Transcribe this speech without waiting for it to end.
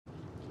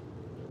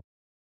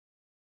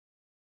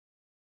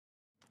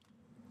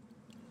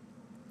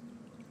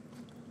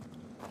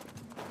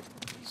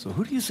So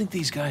who do you think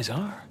these guys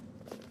are?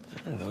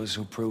 Those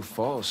who prove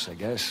false, I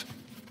guess.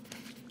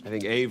 I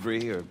think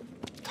Avery, or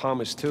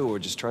Thomas too, were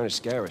just trying to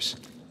scare us.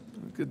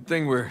 Good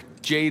thing we're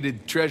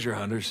jaded treasure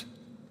hunters.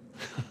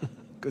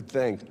 Good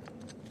thing.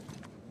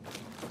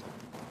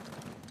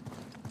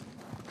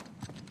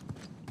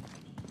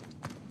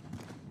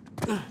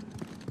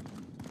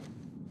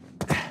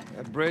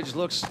 That bridge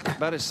looks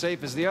about as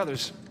safe as the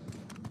others.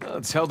 Well,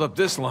 it's held up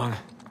this long.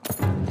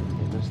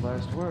 His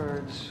last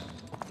words.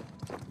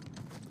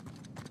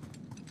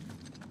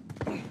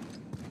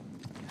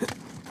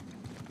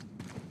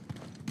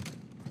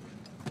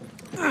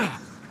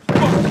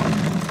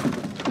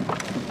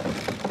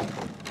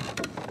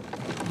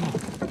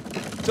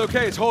 It's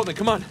okay, it's holding.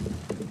 Come on.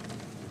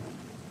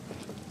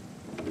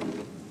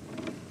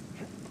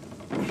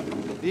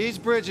 These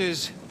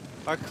bridges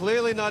are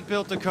clearly not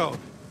built to code.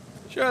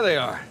 Sure they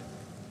are.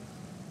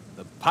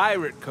 The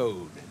pirate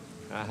code.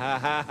 Ha ha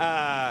ha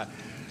ha.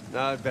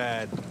 Not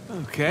bad.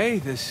 Okay,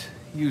 this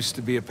used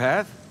to be a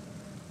path.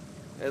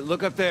 Hey,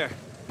 look up there.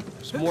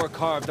 There's more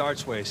carved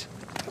archways.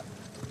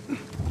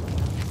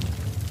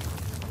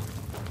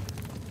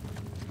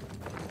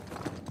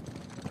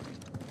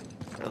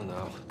 Oh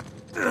no.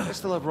 I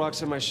still have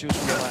rocks in my shoes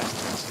from the last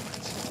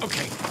test.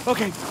 Okay.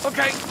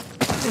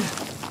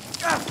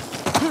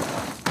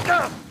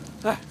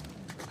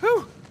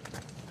 Whew.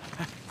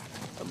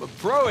 I'm a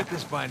pro at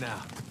this by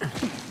now.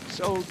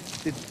 So,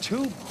 did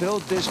two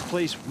build this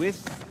place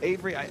with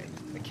Avery? I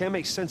can't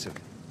make sense of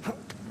it.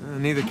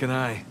 Neither can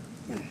I.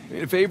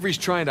 If Avery's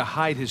trying to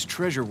hide his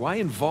treasure, why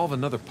involve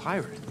another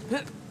pirate?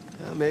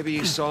 Maybe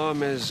he saw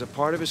him as a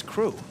part of his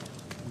crew.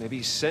 Maybe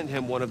he sent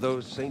him one of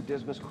those St.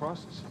 Dismas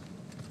crosses.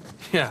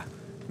 Yeah,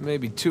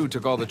 maybe two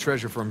took all the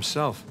treasure for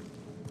himself.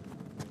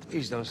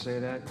 Please don't say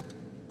that.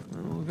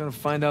 Well, we're gonna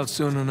find out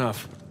soon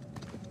enough.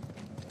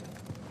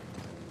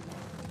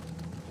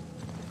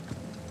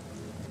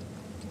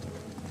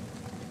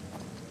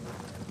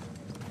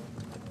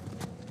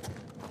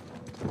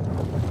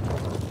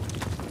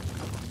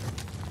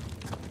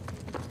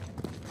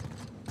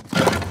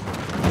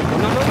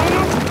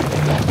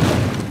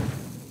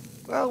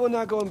 Well, we're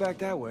not going back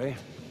that way.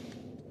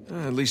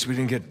 At least we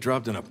didn't get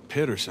dropped in a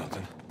pit or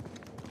something.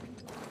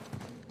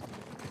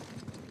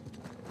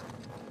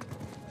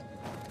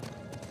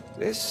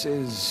 This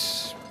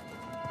is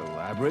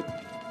elaborate.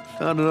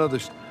 Found another.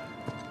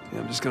 Yeah,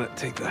 I'm just gonna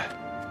take the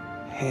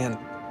hand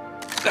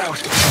out.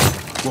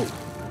 Whoa.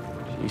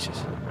 Jesus.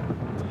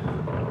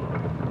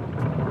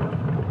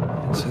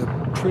 It's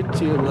a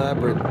pretty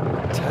elaborate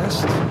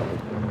test.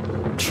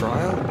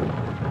 Trial.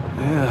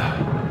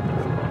 Yeah.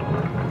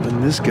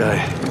 And this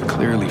guy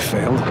clearly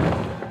failed.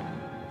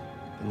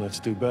 Then let's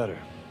do better.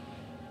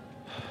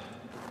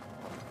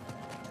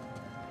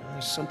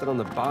 There's something on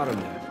the bottom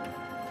there.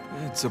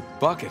 It's a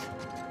bucket.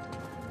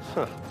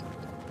 Huh.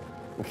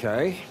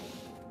 Okay.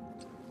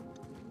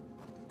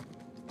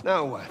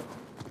 Now what?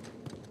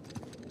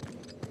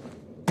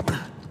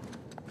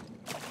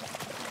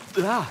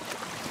 Ah!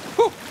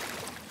 Whew.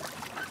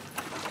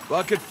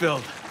 Bucket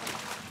filled.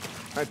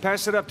 All right,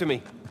 pass it up to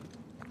me.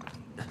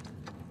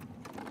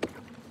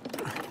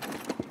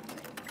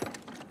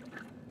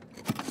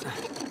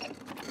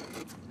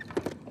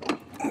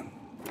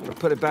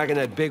 Put it back in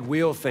that big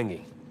wheel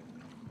thingy.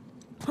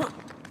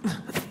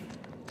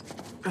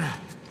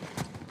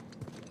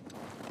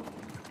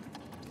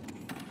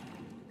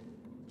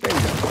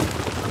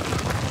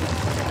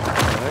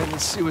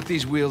 Let's see what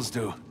these wheels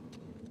do.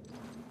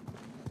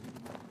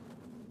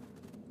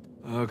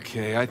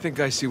 Okay, I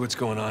think I see what's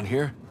going on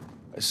here.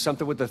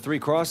 Something with the three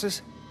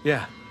crosses?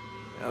 Yeah.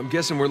 I'm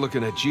guessing we're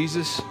looking at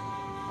Jesus,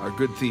 our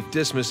good thief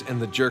Dismas, and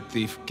the jerk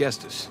thief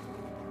Gestus.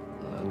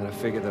 I'm gonna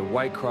figure the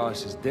white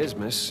cross is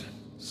Dismas.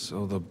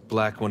 So the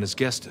black one is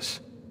Gestus.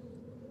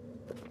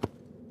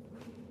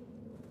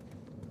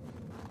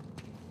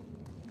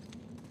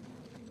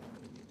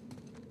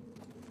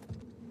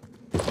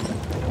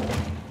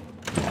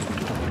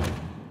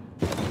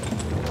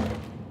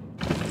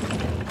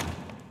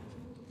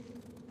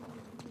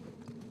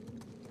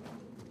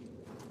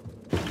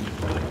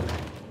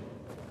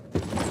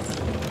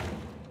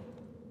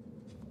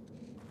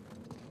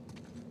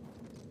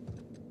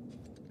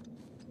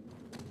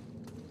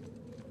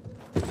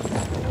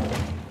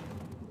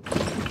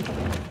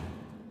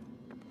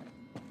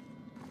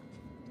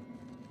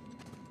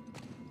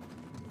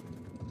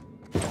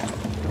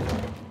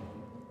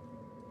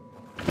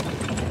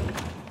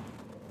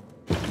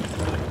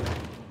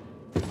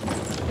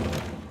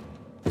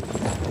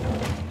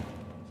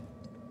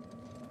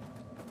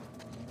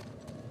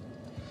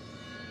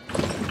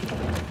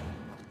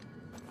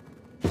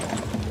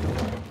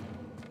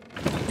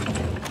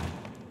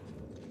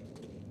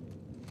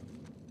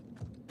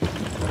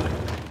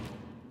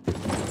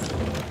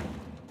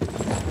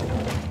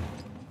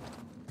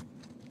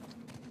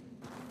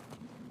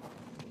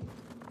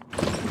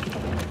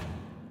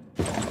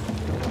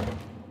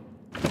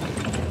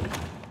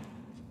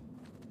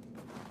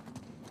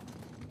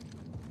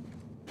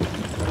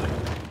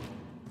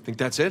 Think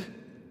that's it?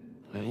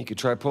 You could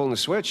try pulling the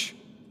switch.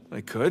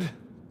 I could.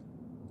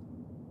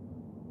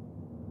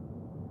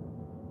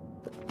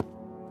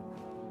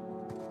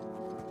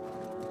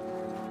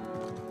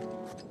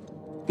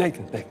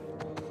 Nathan.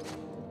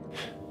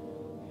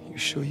 You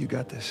sure you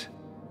got this?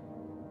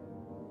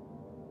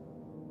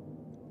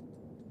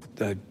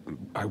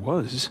 I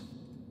was.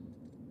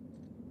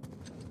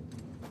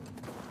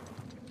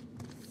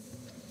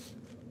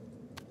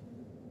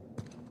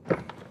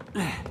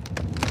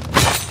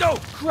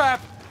 Oh,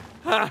 crap!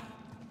 Ah.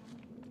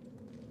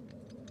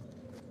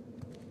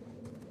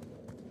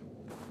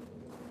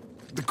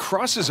 The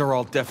crosses are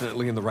all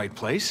definitely in the right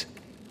place.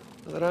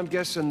 But I'm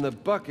guessing the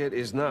bucket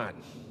is not.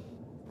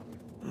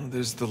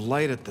 There's the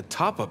light at the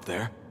top up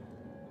there.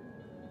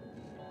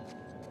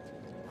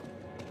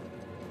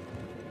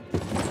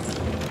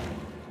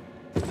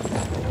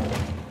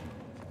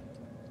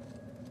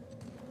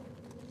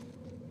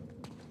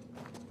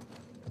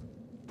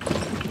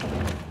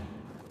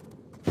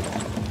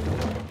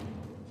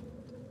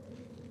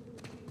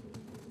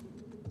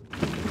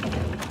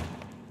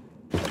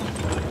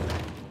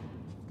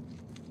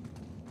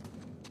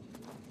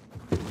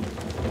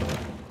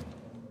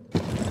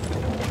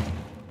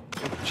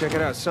 Check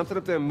it out. Something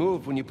up there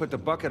moved when you put the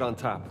bucket on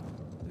top.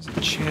 There's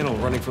a channel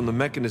running from the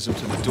mechanism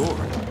to the door.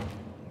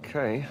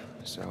 Okay,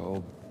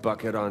 so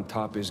bucket on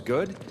top is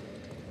good.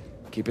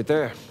 Keep it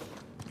there.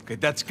 Okay,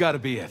 that's gotta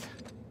be it.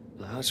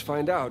 Let's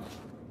find out.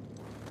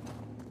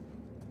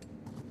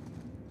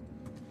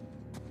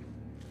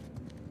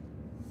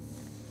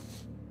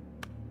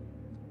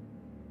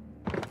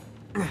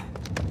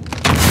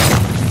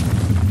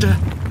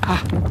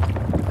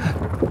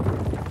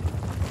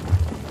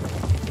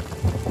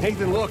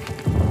 Nathan, look.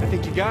 I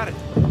think you got it.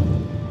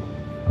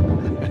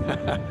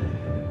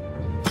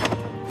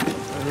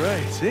 All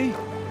right, see?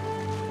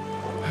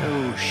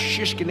 No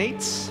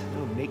shishkinates,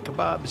 no nate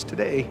kebabs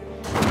today.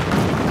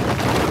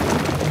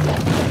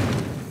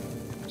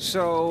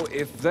 So,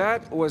 if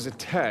that was a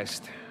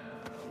test,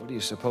 what do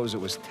you suppose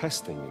it was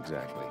testing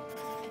exactly?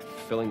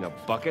 Filling a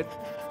bucket?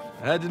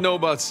 I had to know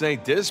about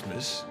St.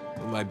 Dismas,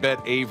 whom I bet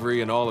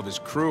Avery and all of his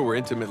crew were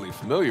intimately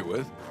familiar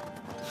with.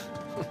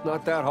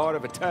 Not that hard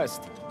of a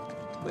test.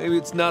 Maybe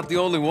it's not the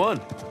only one.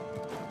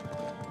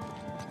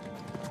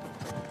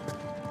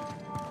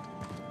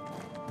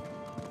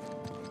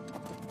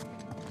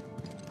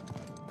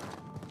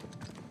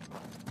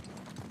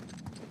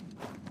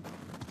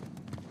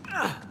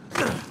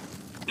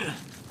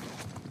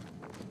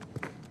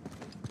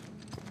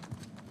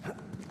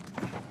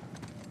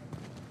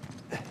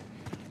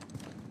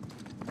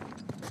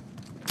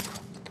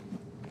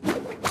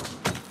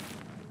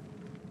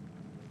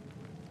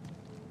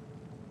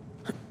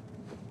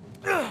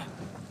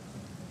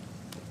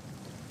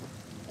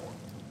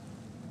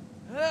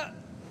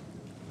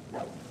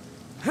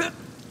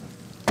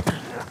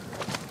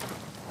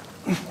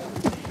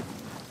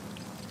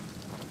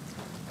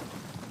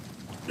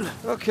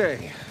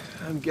 Okay,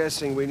 I'm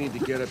guessing we need to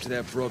get up to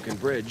that broken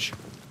bridge.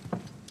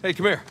 Hey,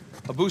 come here.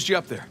 I'll boost you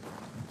up there.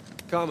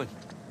 Coming.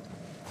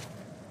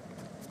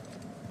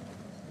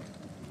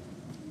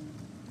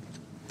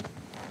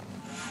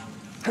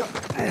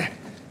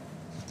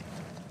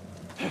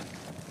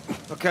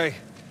 Okay,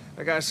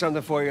 I got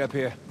something for you up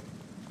here.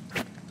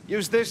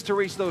 Use this to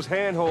reach those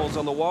handholds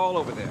on the wall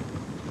over there.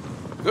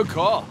 Good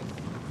call.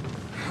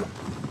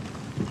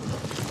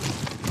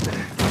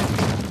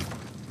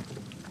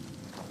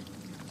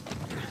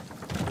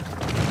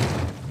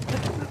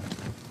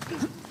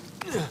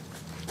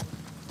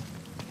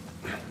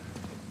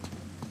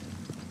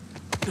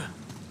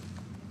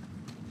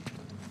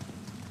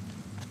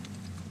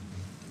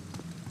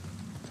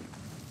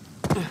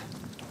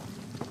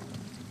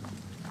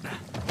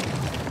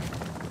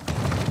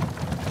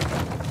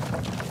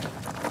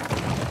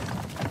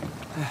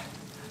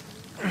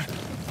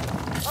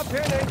 Up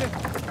here, Nathan.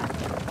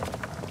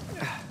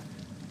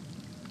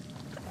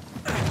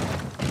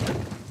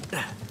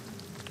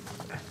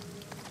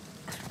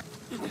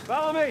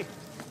 Follow me.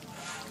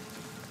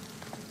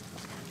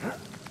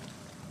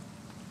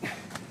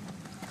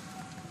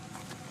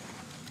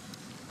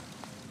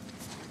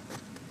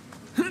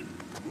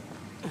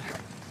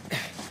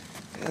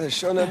 Yeah, they're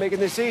sure not making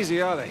this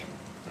easy, are they?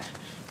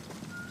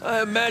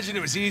 I imagine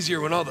it was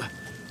easier when all the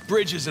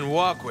bridges and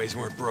walkways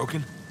weren't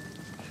broken.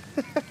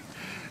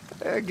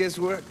 I guess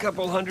we're a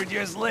couple hundred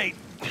years late.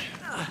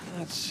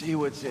 Let's see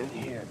what's in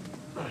here.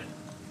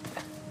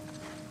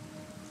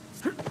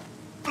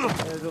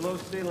 There's a low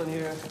ceiling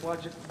here.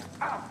 Watch it.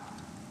 Ow!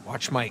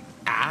 Watch my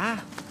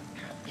ah?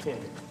 Can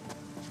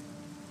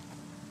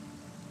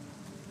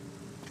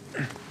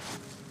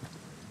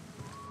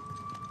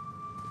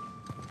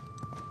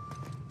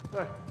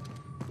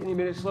you need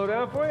me to slow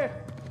down for you?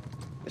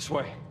 This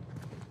way.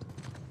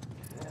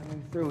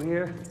 Move through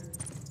here.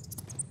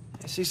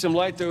 I see some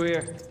light through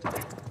here.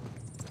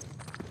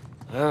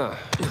 Ah,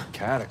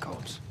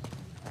 catacombs.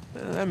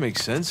 That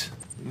makes sense.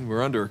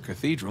 We're under a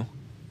cathedral.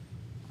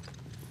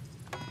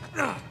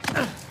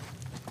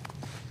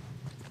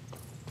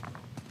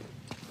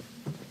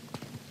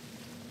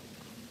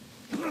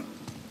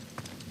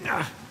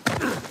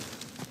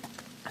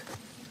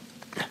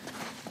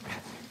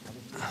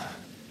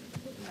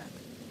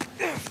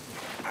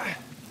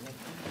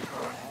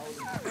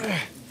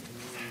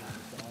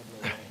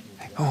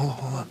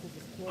 hold on.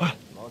 What?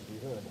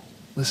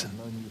 Listen.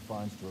 No new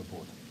finds to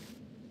report.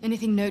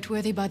 Anything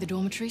noteworthy by the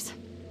dormitories?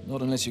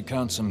 Not unless you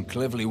count some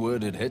cleverly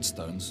worded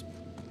headstones.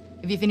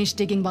 Have you finished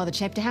digging by the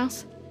chapter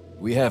house?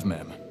 We have,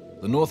 ma'am.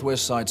 The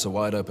northwest sites are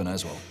wide open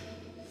as well.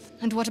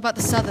 And what about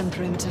the southern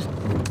perimeter?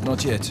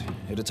 Not yet.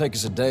 It'll take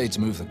us a day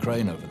to move the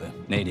crane over there.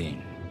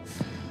 Nadine.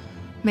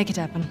 Make it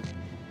happen.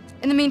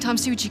 In the meantime,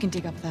 see what you can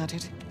dig up without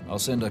it. I'll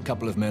send a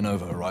couple of men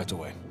over right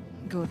away.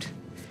 Good.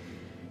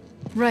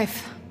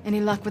 Rafe,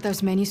 any luck with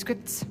those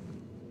manuscripts?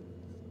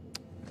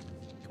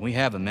 Can we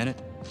have a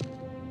minute?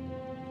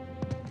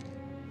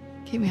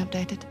 Keep me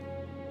updated.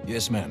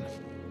 Yes, ma'am.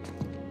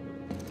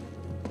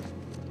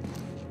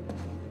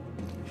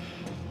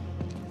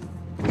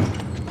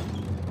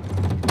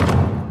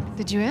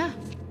 Did you hear?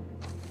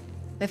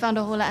 They found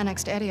a whole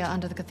annexed area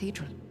under the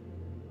cathedral.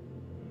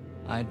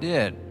 I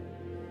did.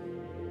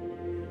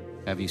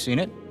 Have you seen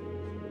it?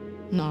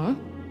 No?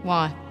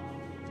 Why?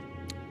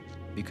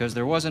 Because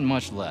there wasn't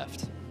much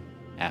left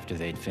after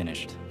they'd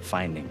finished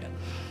finding it.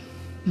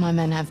 My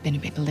men have been a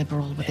bit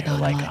liberal with the They're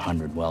like dynamite.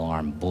 100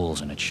 well-armed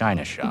bulls in a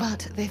china shop.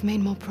 But they've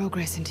made more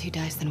progress in 2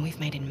 days than we've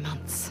made in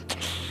months.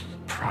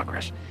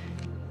 Progress.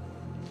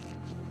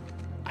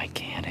 I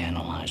can't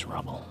analyze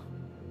rubble.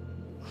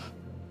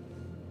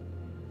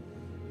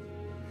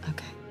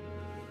 Okay.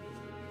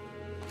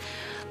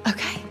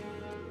 Okay.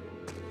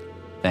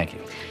 Thank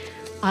you.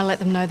 I'll let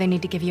them know they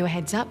need to give you a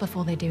heads up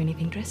before they do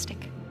anything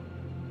drastic.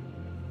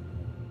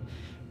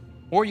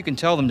 Or you can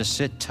tell them to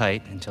sit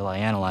tight until I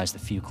analyze the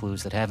few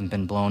clues that haven't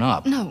been blown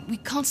up. No, we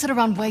can't sit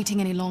around waiting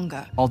any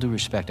longer. All due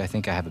respect, I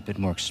think I have a bit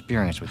more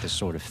experience with this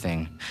sort of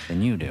thing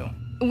than you do.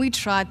 We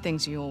tried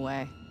things your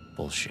way.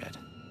 Bullshit.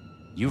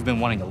 You've been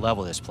wanting to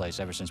level this place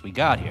ever since we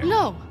got here.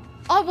 No!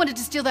 I wanted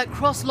to steal that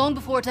cross long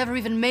before it ever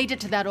even made it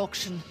to that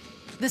auction.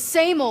 The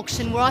same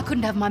auction where I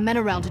couldn't have my men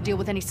around to deal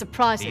with any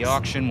surprises. The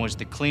auction was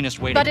the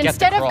cleanest way But to get the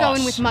instead of cross.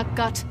 going with my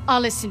gut, I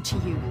listened to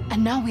you.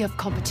 And now we have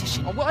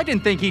competition. Oh, well, I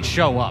didn't think he'd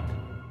show up.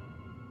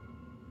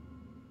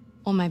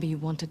 Or maybe you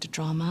wanted to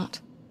draw him out.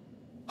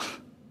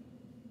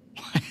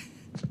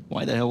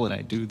 Why the hell would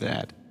I do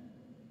that?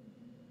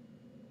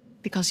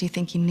 Because you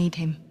think you need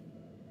him.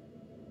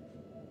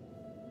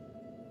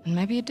 And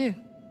maybe you do.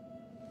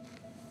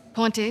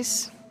 Point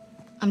is,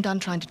 I'm done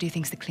trying to do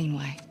things the clean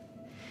way.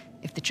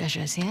 If the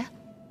treasure is here,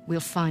 we'll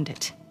find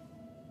it.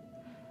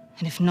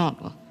 And if not,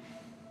 well...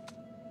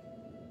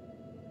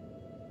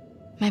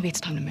 maybe it's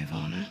time to move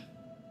on, huh?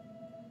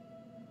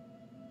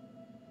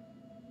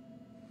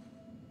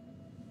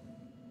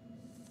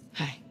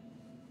 Hey.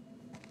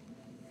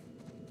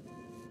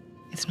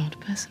 It's not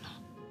personal.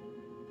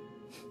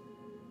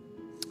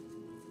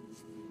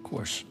 Of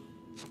course.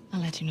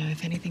 I'll let you know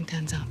if anything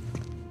turns up.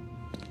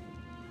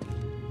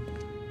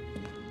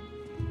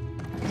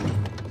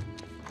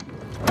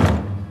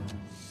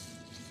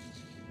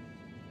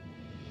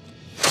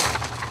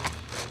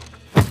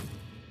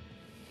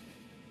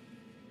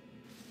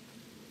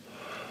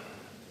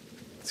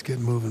 Let's get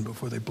moving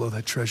before they blow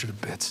that treasure to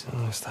bits.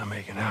 Stop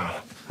making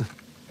out.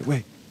 Hey,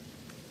 wait.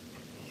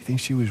 You think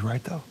she was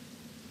right, though?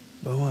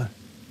 About what?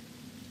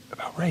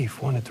 About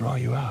Rafe wanting to draw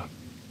you out.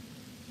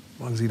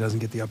 As long as he doesn't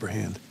get the upper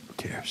hand, who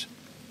cares?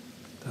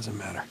 Doesn't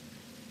matter.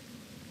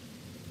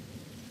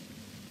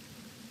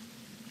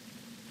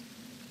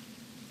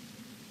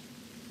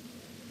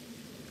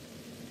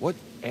 What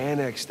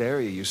annexed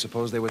area you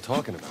suppose they were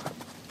talking about?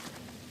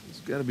 There's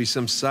got to be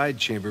some side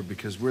chamber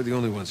because we're the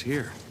only ones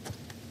here.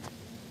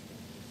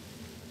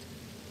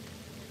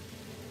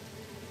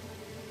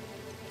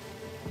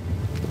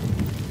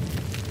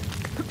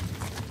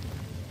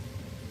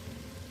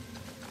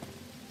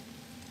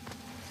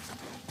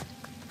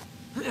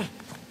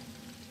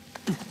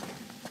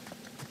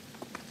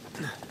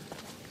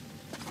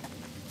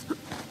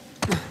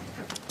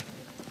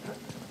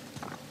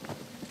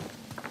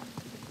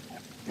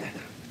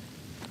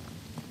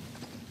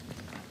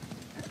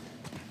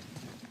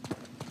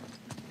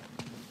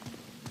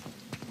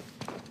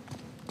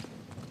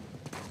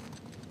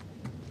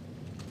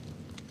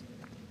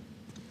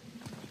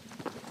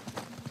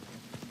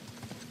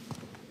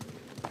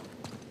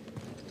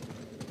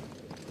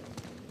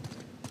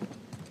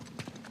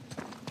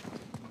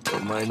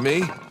 Don't mind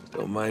me.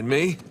 Don't mind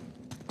me.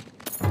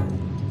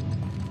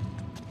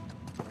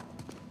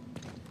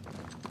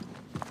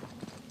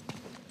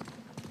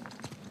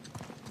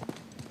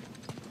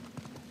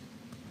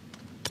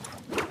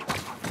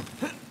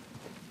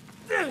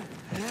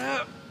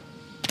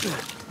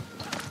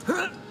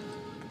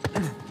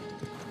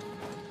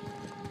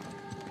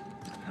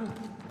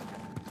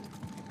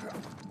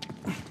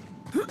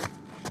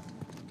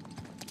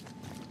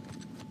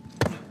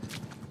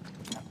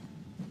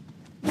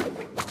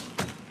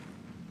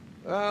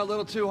 A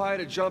little too high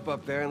to jump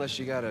up there unless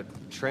you got a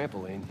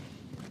trampoline.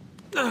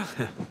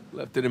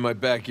 Left it in my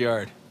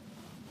backyard.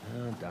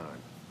 Oh, darn.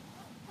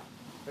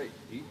 Hey,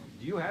 do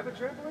you have a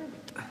trampoline?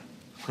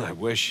 I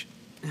wish.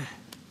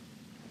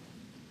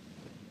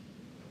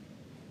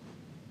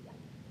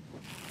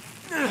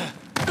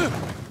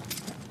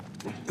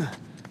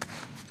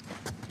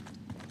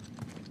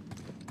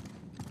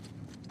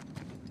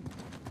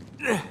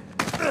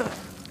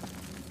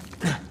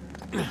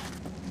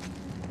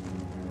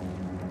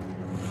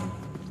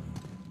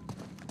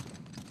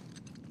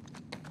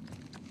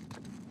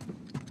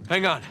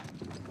 Hang on.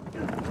 Oh,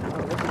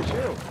 look at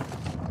you.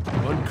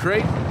 One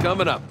crate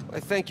coming up. I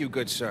thank you,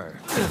 good sir.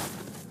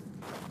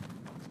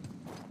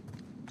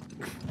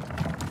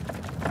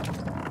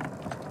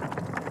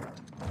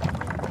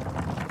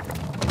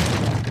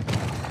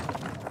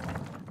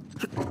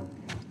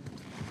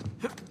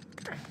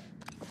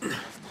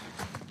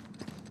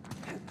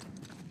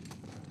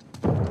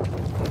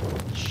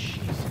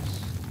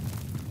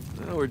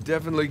 Well, we're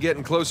definitely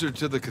getting closer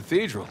to the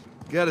cathedral.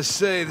 Gotta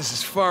say, this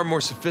is far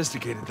more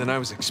sophisticated than I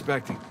was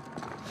expecting.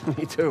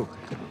 Me too.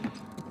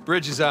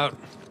 Bridge is out.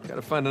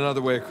 Gotta find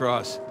another way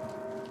across.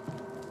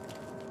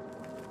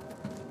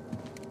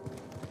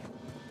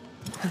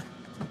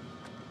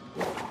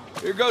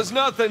 Here goes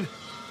nothing.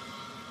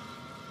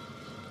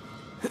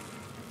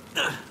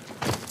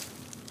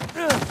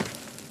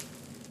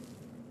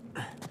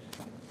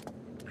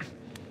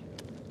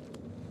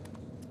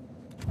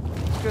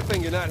 Good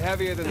thing you're not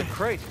heavier than the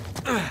crate.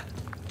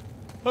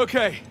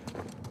 Okay.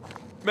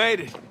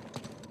 Made it.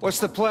 What's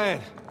the plan?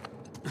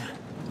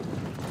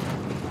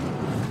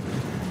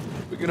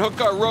 We can hook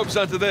our ropes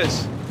onto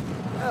this.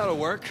 That'll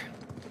work.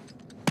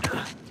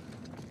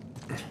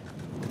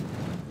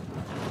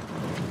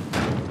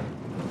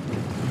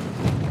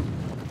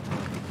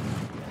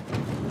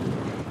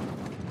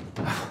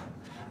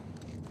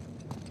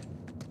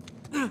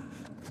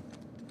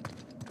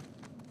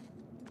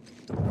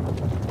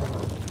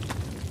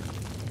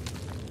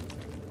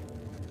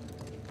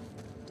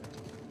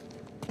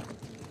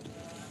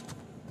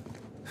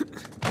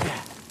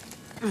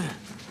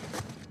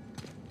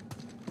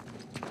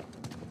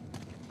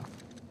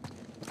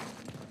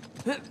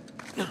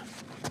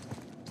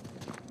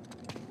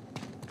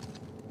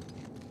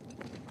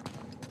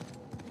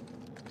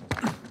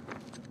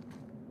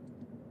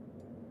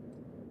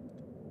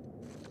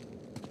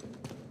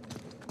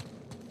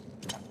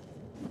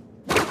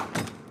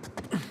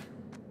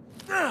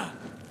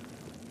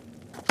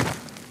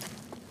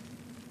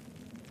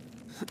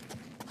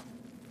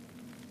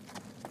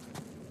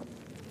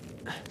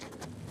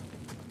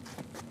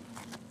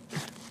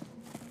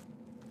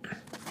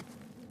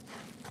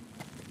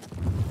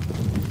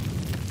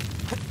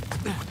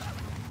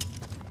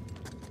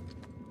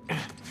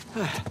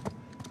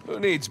 Who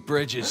needs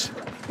bridges?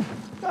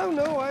 Oh,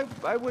 no,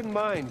 I wouldn't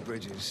mind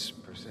bridges,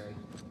 per se.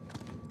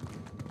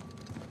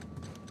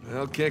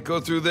 Well, can't go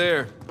through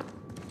there.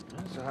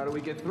 So how do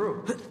we get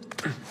through?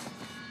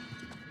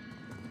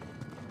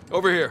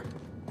 Over here.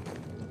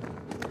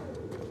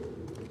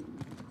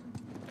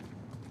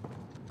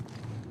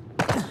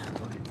 Look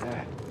at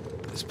that.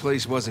 If this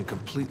place wasn't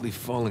completely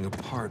falling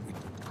apart, we'd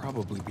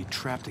probably be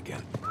trapped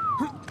again.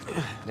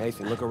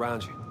 Nathan, look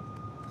around you.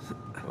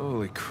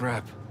 Holy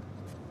crap.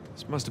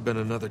 This must have been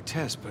another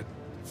test, but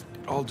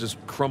it all just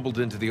crumbled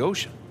into the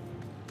ocean.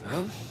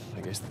 Well,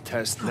 I guess the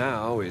test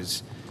now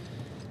is...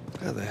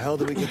 How the hell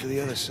do we get to the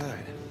other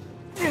side?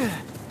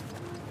 Oh,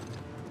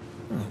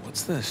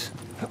 what's this?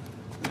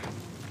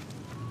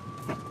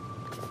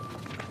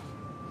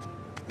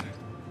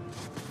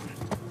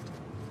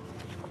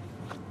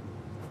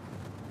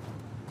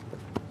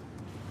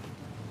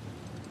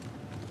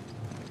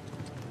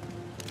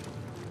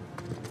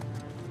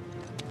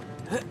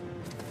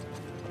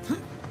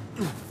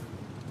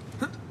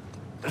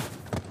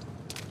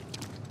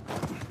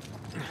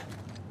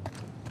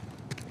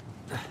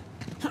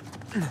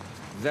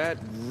 That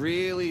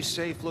really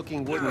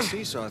safe-looking wooden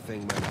seesaw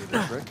thing might be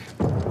the trick.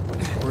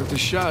 Worth a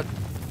shot.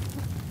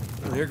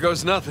 Well, here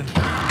goes nothing.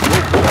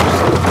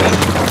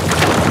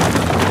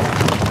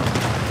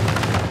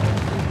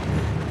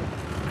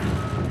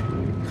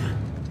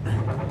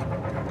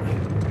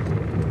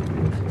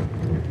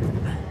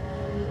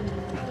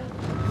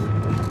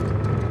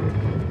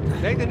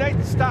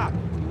 Nathan, stop!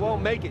 You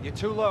won't make it, you're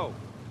too low.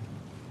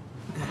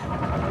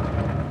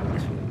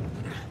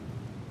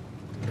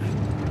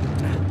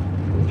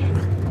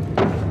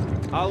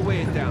 I'll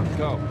weigh it down,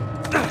 go.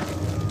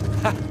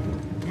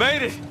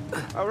 Made it!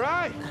 All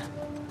right.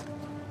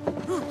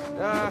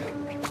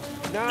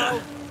 Now,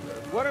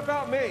 what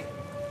about me?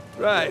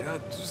 Right,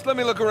 just let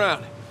me look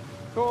around.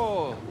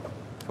 Cool.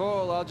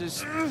 Cool, I'll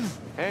just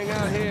hang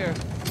out here.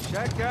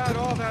 Check out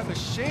all that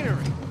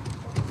machinery.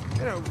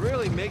 You know, it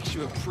really makes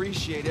you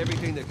appreciate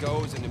everything that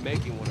goes into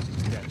making one of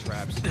these death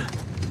traps.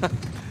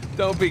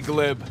 Don't be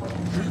glib.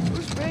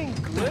 Who's being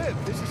glib?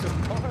 This is a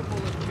marvel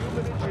of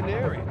human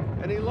engineering.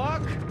 Any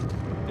luck?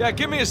 Yeah,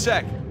 give me a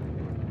sec.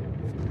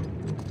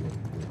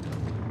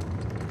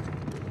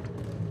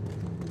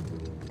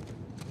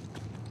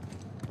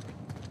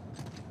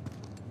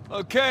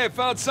 Okay, I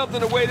found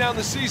something to weigh down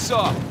the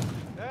seesaw.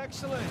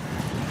 Excellent.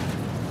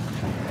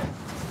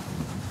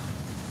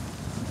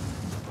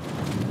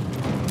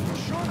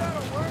 Sure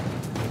that'll work?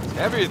 It's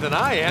heavier than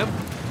I am.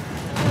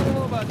 I don't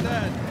know about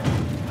that.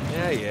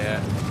 Yeah.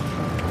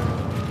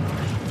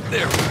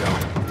 There we go.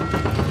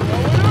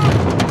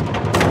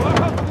 Going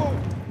up! Whoa!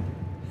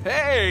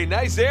 Hey,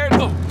 nice air.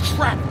 Oh,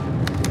 crap!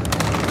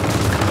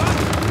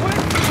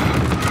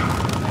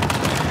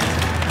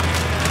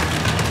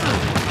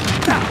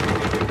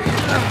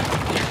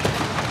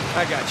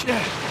 I got you.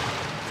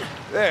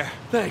 There.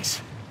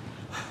 Thanks.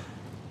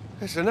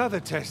 There's another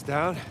test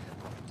down.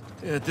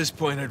 Yeah, at this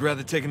point, I'd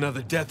rather take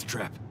another death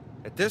trap.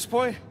 At this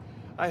point,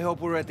 I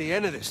hope we're at the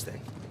end of this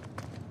thing.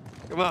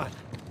 Come on.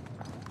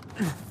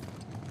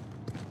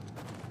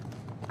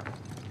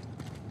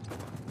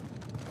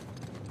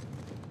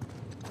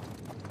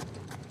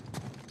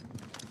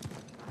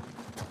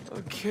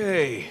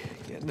 Okay,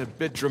 getting a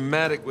bit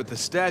dramatic with the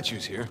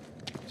statues here.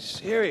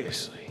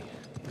 Seriously?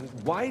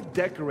 Why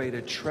decorate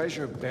a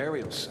treasure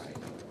burial site?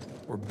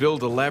 Or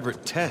build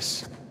elaborate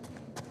tests.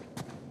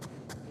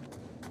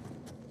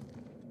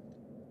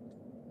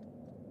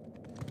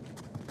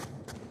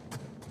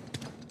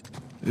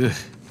 Ugh.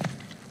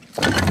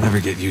 I'll never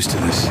get used to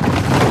this.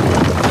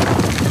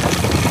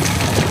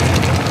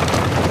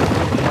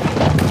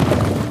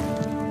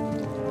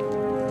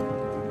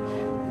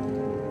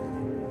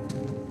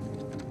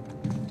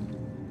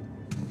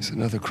 It's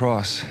another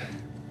cross.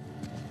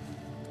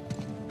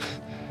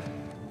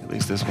 At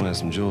least this one has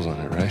some jewels on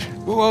it, right?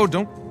 Whoa, whoa,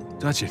 don't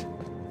touch it.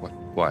 What?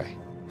 Why?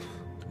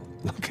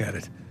 Look at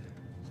it.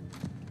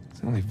 It's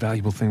the only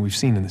valuable thing we've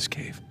seen in this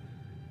cave.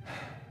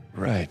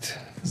 Right.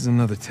 This is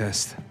another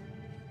test.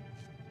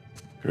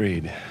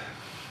 Agreed.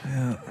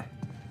 Yeah.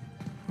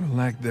 Or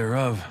lack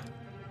thereof.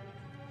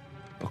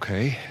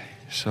 Okay,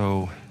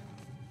 so...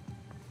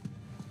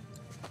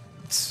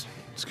 It's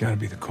gotta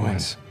be the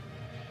coins.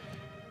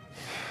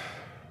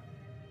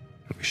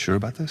 Are we sure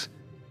about this?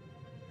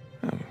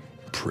 I'm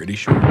pretty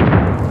sure.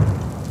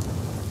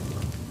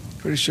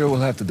 Pretty sure we'll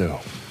have to do.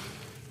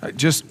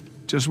 Just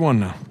one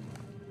now.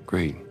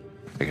 Agreed.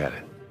 I got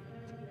it.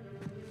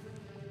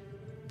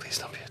 Please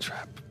don't be a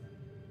trap.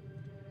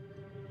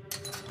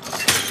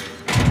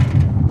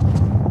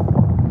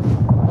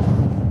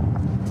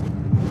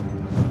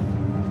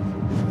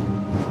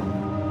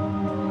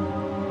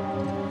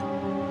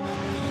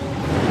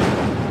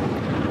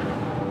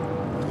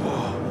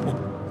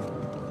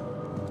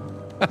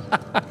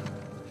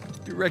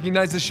 You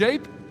recognize the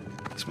shape?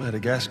 It's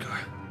Madagascar.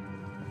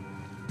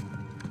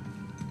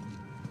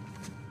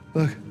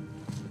 Look.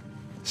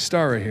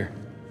 Star right here.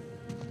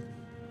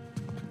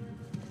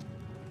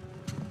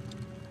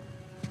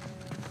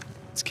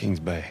 It's King's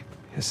Bay.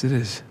 Yes, it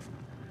is.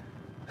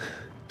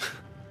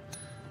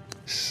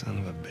 Son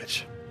of a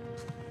bitch.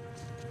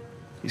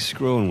 He's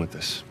screwing with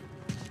us.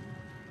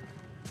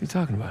 What are you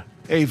talking about?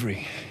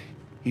 Avery,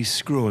 he's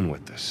screwing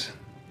with us.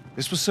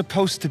 This was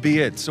supposed to be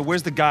it, so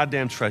where's the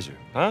goddamn treasure,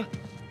 huh?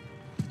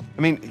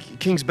 I mean,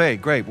 King's Bay,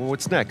 great. Well,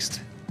 what's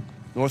next?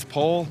 North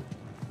Pole?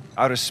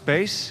 Outer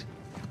space?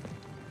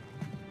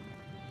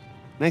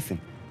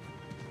 Nathan.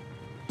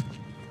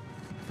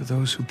 For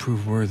those who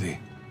prove worthy,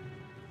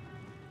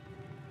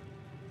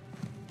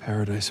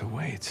 paradise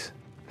awaits.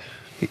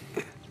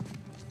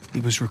 He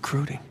was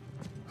recruiting.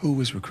 Who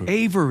was recruiting?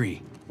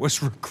 Avery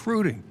was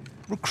recruiting.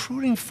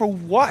 Recruiting for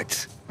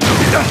what?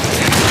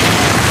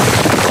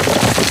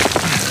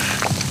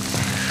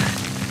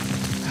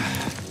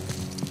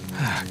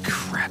 Ah,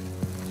 crap.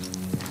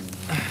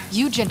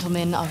 You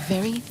gentlemen are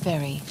very,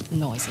 very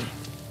noisy.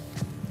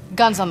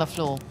 Guns on the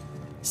floor.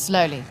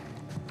 Slowly.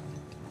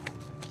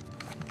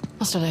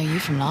 Must have known you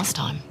from last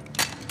time.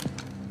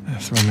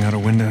 Throw me out a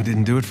window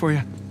didn't do it for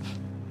you?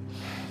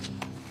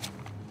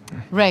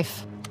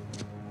 Rafe.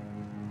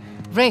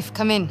 Rafe,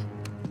 come in.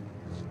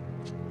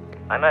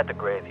 I'm at the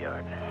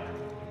graveyard.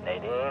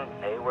 Nadine,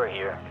 hey, we're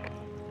here.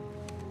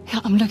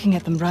 Yeah, I'm looking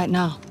at them right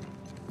now.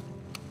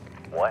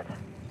 What?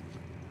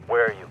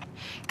 Where are you?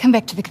 Come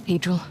back to the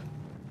cathedral.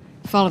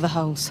 Follow the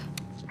holes.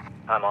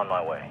 I'm on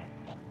my way.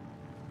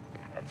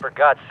 And for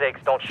God's sakes,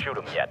 don't shoot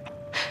him yet.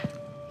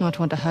 Not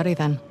want to hurry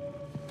then.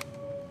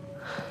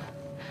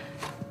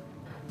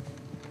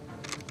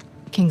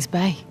 King's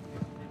Bay.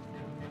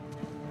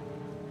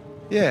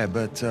 Yeah,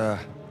 but,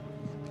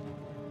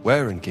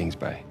 where in King's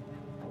Bay?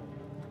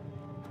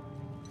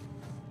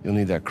 You'll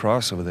need that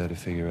cross over there to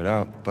figure it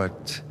out,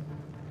 but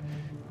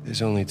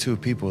there's only 2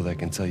 people that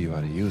can tell you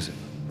how to use it.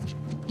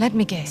 Let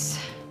me guess.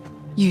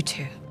 You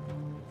two.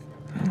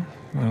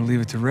 I'll leave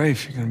it to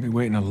Rafe. You're gonna be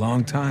waiting a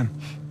long time.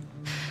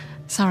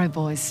 Sorry,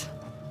 boys.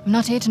 I'm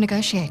not here to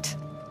negotiate.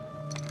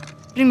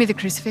 Bring me the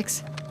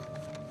crucifix.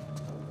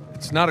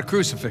 It's not a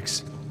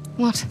crucifix.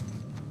 What?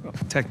 Well,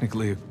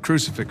 technically, a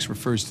crucifix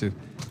refers to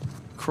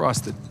a cross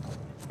that...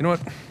 You know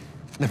what?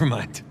 Never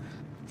mind.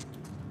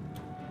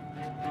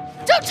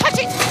 Don't touch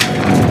it!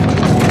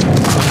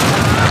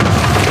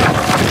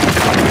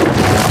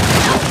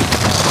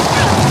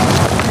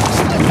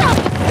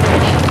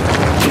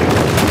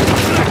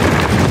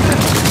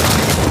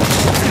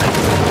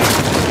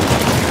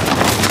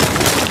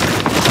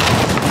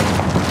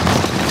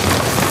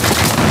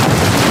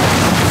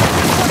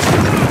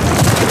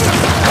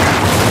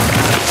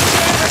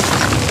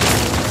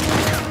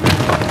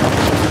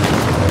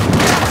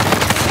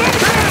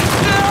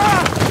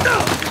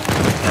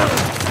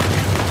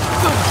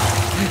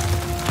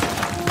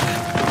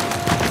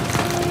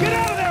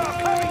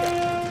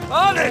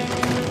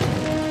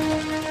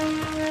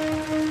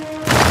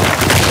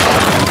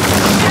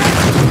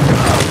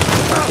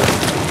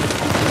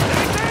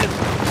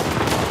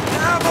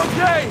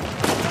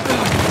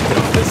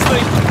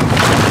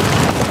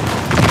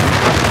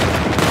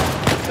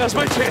 Now's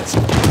my chance.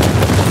 Come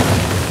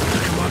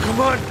on,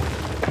 come on.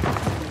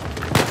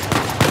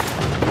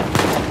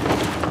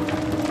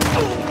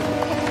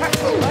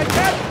 Like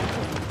that?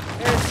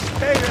 And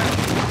stay there.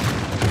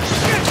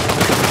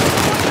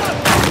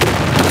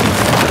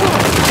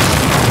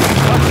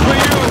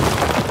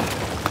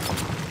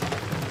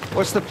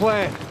 What's the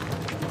plan?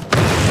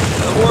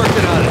 I'm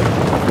working on it.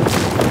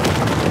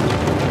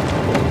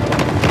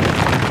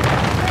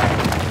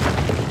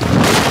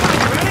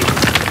 Ready?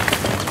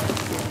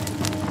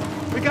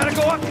 We gotta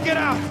go up to get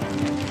out.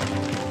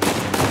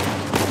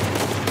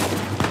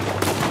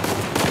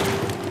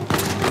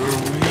 Here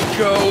we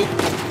go.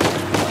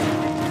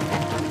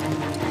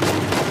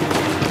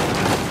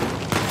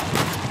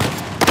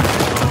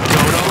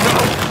 No.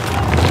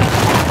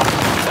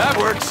 That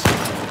works.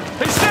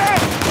 Hey, Sam!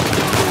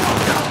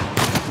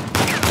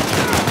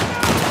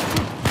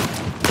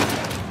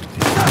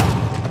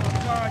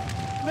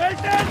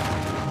 Nathan!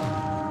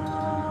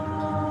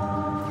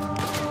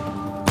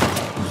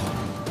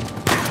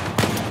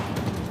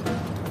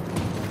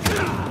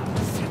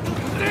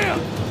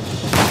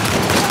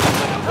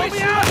 Help me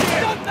out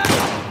here!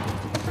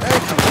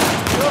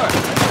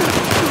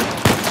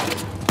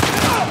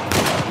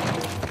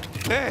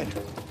 Man,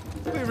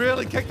 we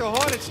really kicked the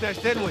hornet's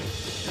nest, didn't we?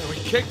 And we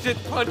kicked it,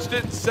 punched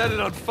it, and set it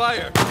on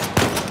fire.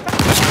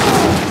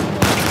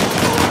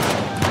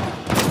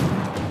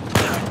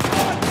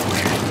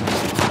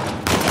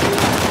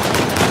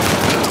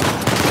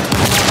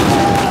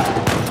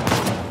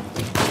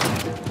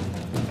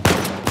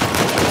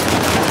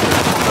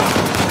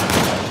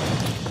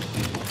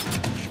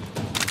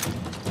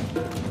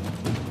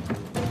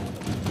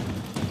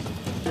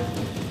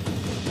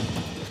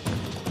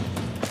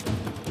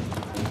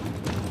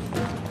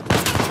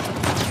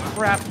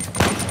 Crap.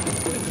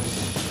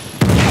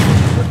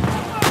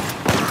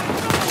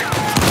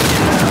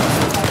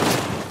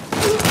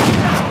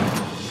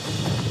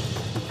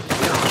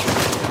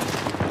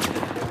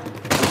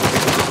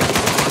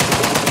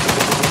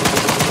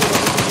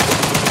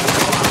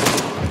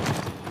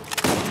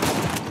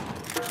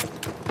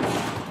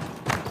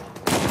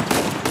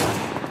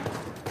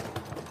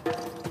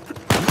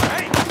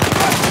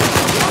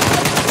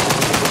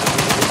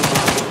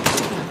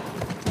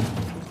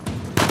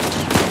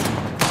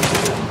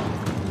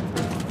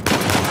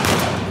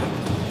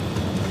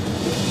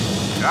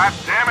 God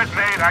damn it,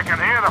 Nate, I can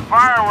hear the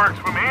fireworks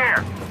from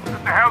here.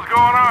 What the hell's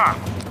going on?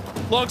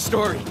 Long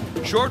story.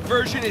 Short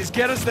version is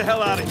get us the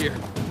hell out of here.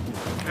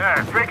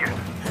 Yeah, figured.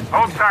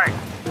 Hold tight.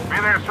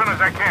 Be there as soon as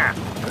I can.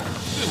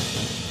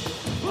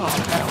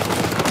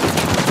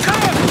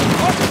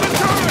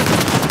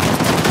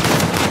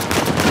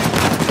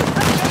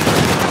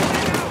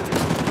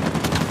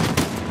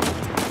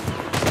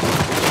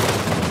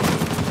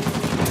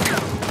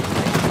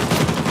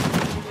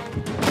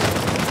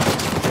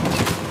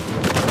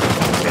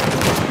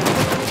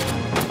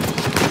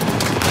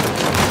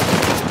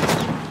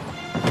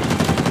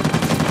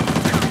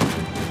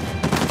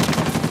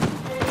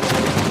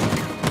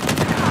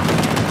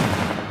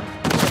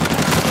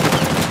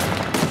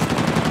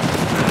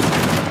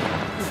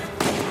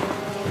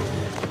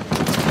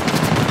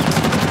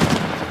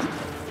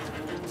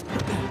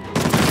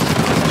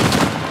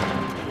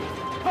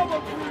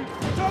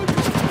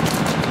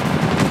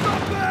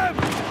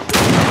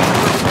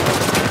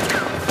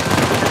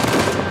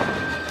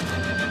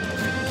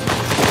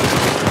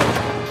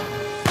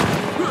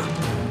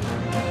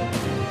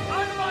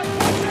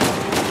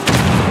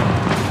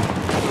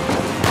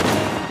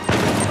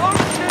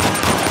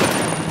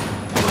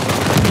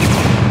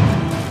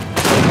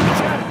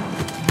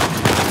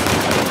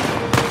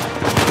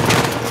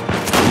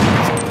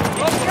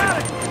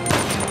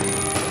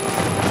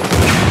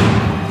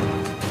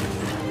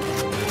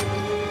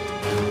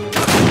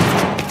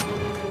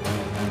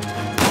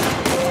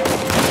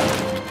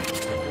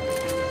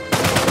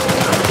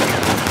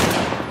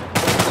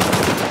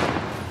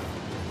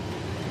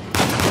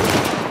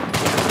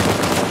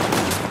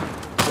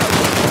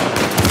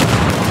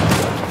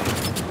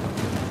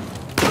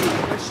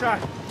 Shot.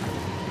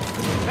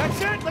 That's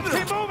it! Let's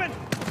keep moving!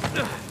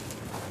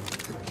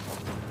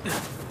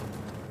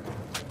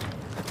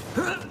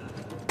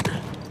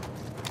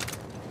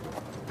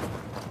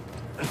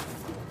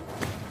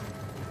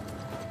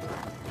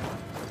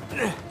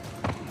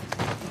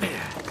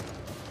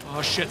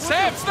 Oh shit,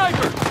 Sam,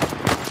 sniper!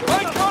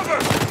 Find cover!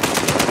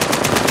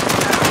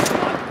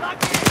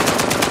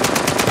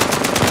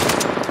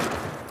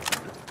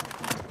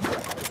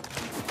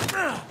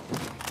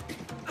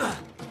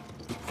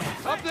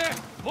 Up there!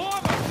 More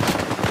of them!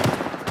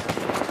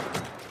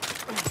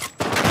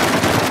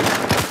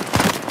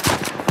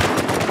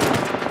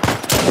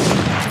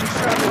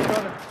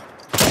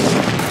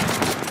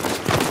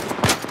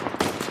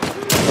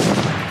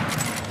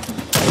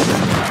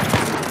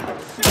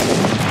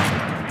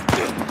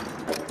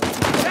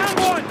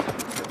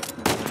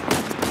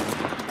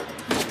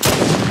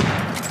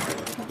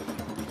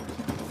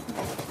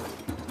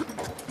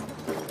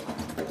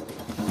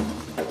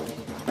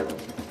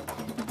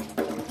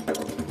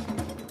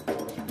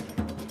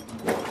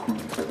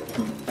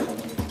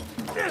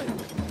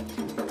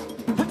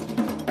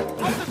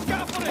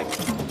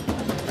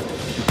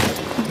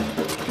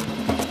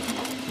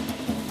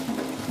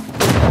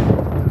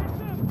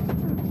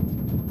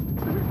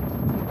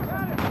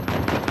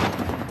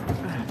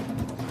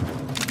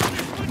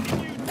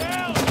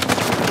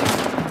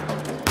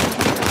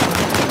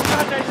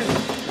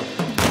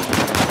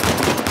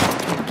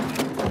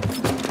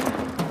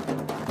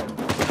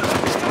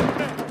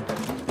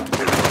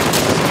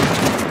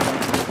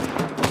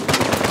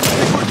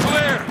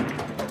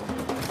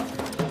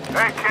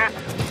 Hey, kid.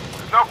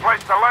 There's no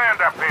place to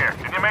land up here.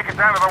 Can you make it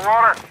down to the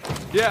water?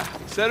 Yeah,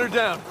 set her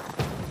down.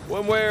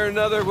 One way or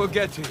another, we'll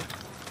get to you.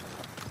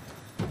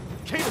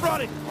 Keep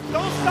running!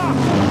 Don't stop!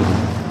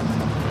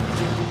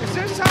 Is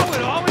this how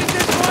it always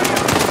is for you?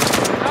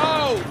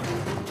 No!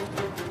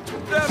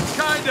 That's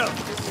kind of.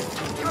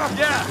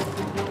 Yeah.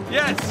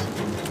 Yes.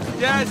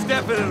 Yes,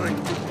 definitely.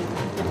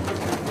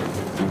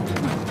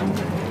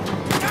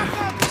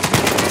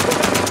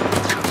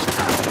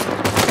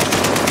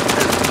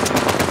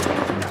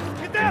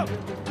 Get down!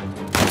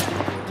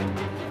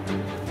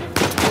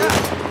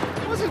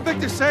 Yeah. Wasn't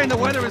Victor saying the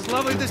weather is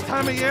lovely this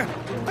time of year?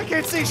 I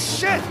can't see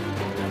shit!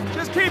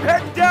 Just keep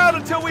heading down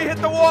until we hit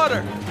the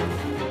water.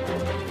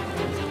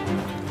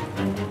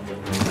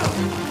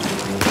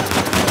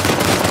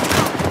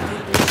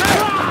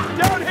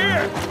 Down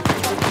here!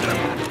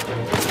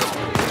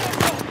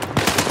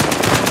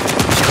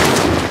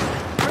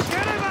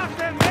 Forget about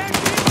them, man!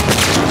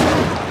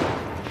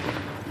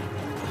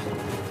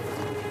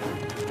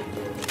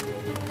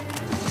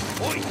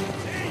 Oi!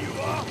 There you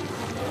are!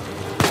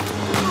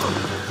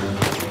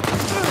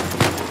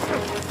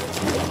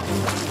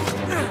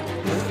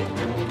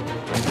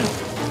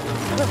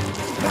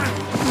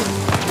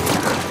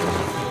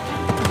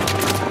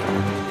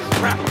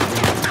 Crap!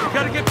 We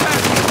gotta get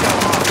past these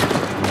guys.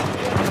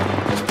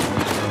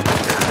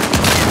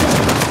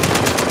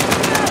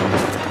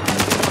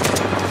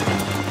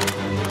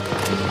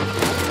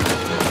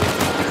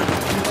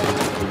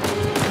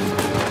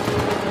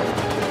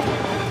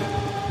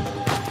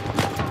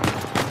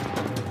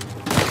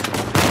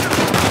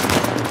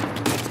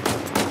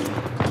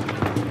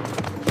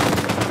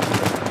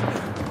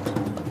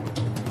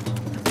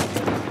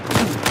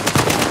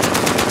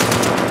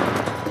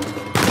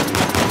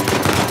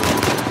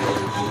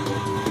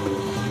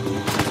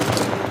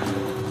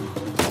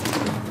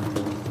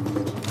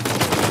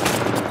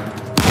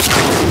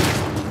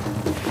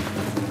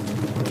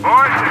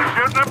 Boys, they're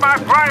shooting at my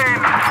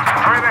plane.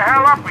 Hurry the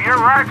hell up or your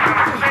ride's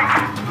gonna sink.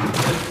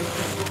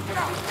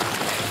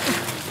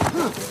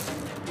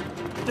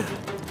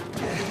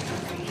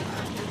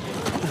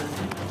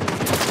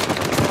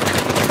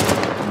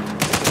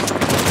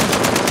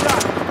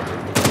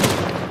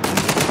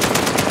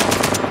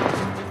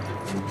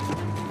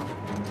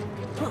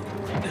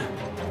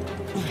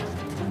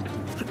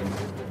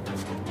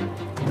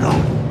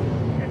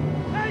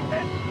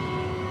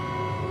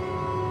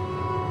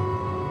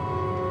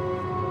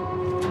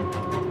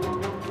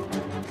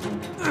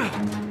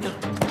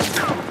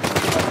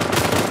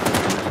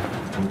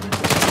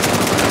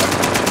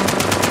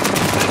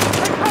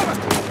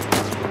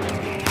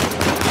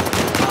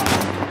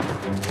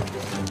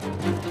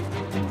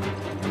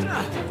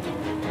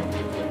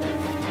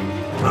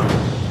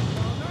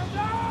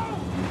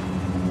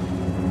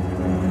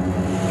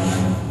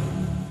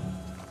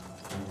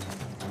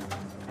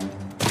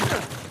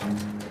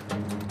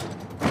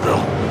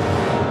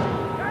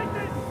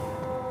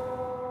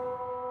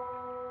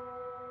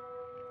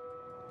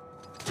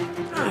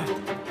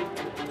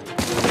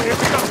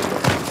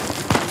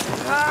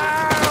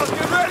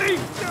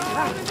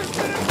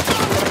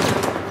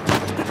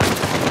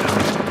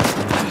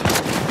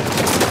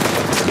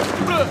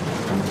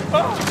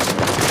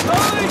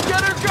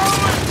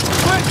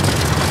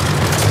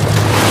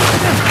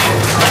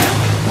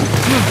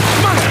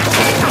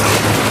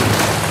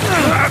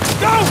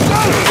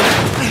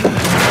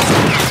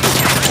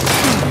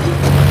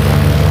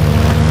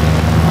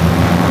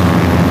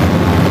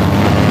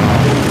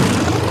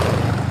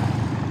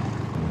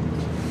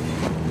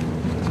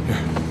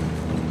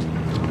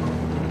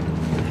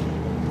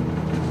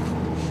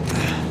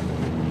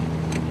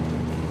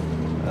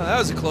 That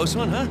was a close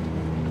one, huh?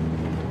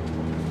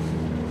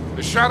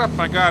 They shot up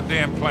my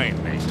goddamn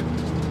plane, Nate.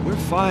 We're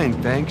fine,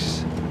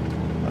 thanks.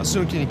 How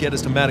soon can you get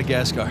us to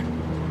Madagascar?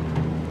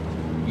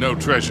 No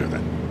treasure,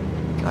 then.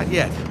 Not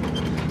yet.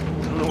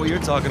 I don't know what you're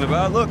talking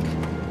about. Look,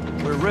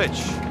 we're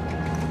rich.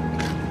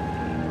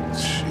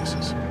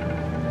 Jesus.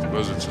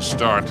 Suppose it's a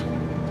start.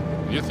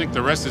 You think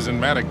the rest is in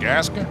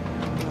Madagascar?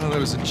 Well, there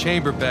was a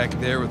chamber back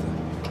there with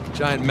a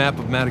giant map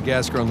of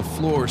Madagascar on the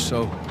floor,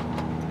 so...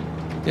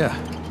 yeah,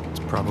 it's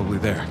probably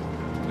there.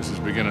 This is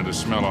beginning to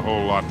smell a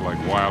whole lot like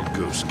Wild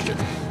Goose, kid.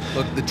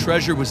 Look, the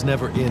treasure was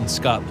never in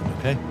Scotland,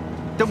 okay?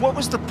 Then what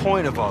was the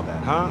point of all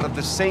that, huh? Of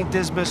the St.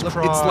 Dismas Look,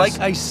 cross? it's like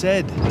I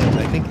said.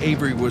 I think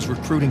Avery was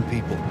recruiting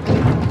people.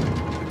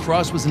 The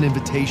cross was an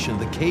invitation.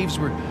 The caves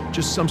were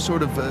just some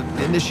sort of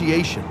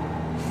initiation.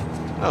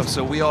 Oh,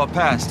 so we all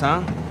passed,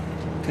 huh?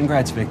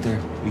 Congrats,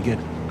 Victor. We get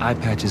eye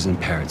patches and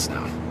parrots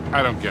now.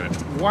 I don't get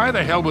it. Why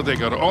the hell would they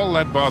go to all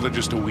that bother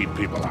just to weed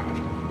people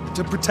out?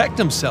 To protect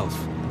himself.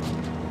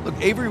 Look,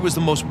 Avery was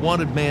the most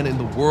wanted man in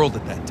the world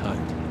at that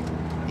time.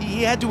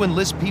 He had to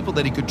enlist people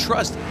that he could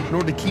trust in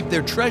order to keep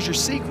their treasure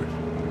secret.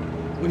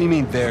 What do you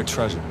mean, their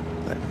treasure?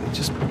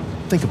 Just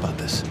think about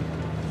this.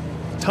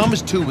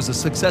 Thomas, too, was a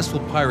successful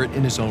pirate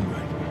in his own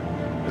right.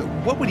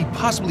 What would he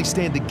possibly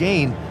stand to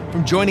gain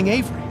from joining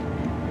Avery?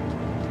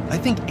 I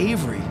think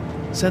Avery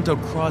sent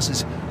out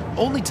crosses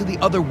only to the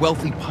other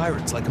wealthy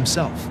pirates like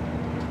himself.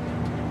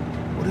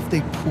 What if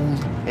they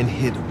pooled and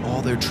hid all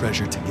their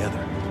treasure together?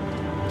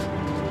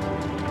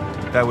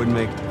 That would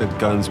make the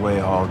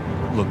Gunsway all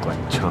look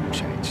like chump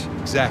change.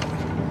 Exactly.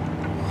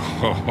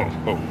 Oh,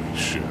 holy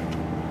shit.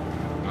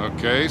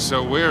 Okay,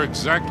 so where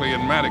exactly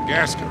in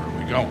Madagascar are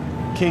we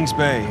going? Kings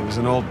Bay. It was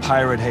an old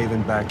pirate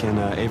haven back in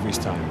Avery's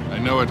time. I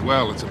know it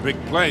well. It's a big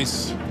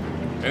place.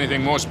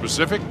 Anything more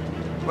specific?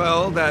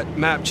 Well, that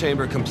map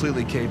chamber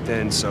completely caved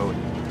in, so,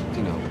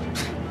 you know.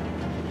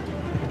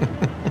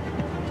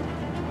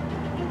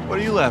 What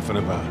are you laughing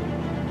about?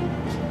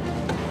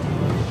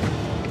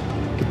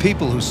 The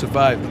people who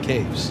survived the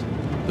caves,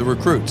 the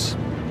recruits.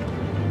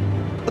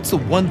 What's the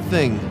one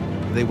thing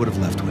they would have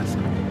left with?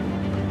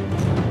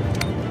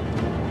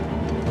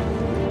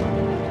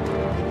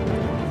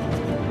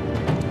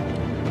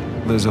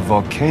 There's a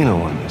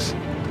volcano on this.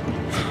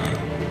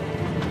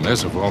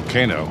 There's a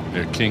volcano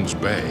near Kings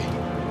Bay.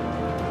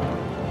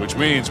 Which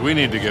means we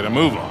need to get a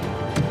move on.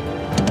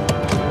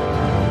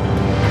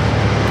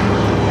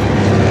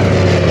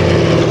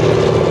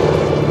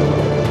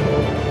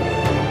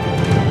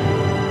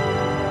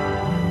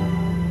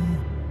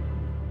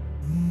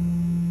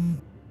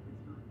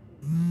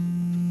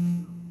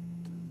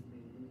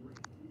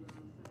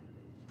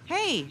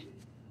 Hey.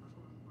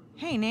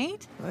 Hey,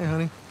 Nate. Hi,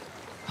 honey.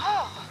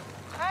 Oh,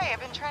 hi. I've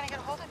been trying to get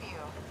a hold of you.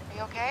 Are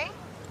you okay?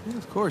 Yeah,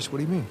 of course. What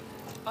do you mean?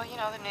 Well, you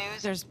know, the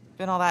news. There's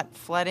been all that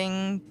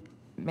flooding.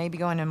 Maybe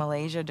going to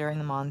Malaysia during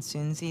the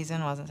monsoon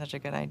season wasn't such a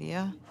good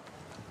idea.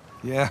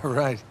 Yeah,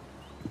 right.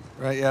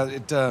 Right, yeah,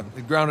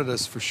 it grounded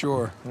us for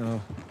sure. You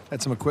know,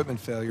 had some equipment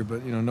failure,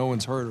 but, you know, no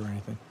one's hurt or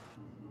anything.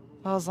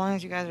 Well, as long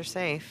as you guys are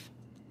safe.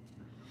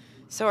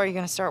 So, are you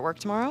going to start work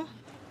tomorrow?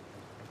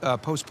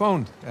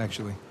 Postponed,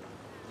 actually.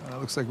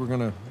 Looks like we're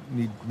gonna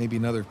need maybe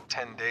another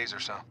 10 days or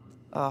so.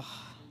 Ugh,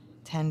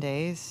 10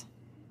 days?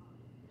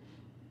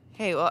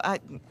 Hey, well,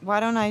 why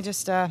don't I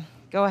just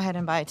go ahead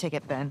and buy a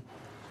ticket then?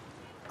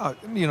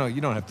 You know,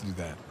 you don't have to do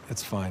that.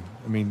 It's fine.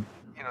 I mean,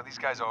 you know, these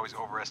guys always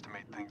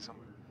overestimate things.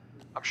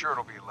 I'm sure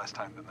it'll be less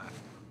time than that.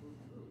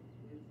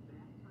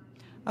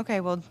 Okay,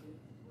 well,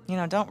 you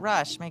know, don't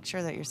rush. Make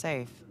sure that you're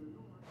safe.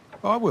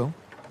 Oh, I will.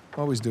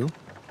 Always do.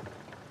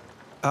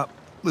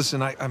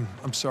 Listen,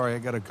 I'm sorry. I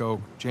gotta go.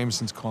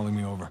 Jameson's calling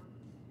me over.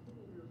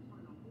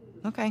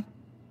 Okay.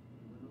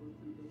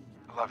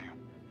 I love you.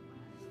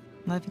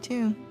 Love you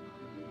too.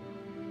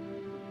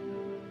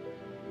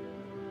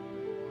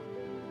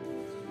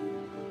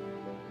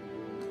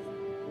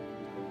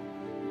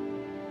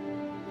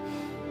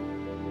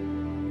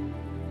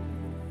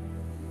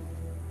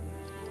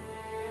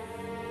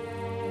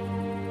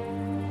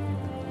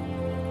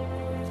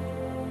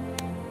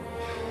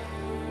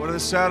 What are the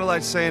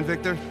satellites saying,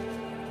 Victor?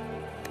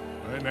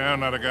 Right now,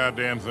 not a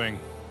goddamn thing.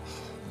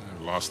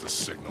 I lost the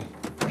signal.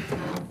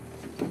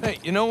 Hey,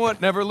 you know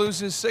what never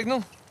loses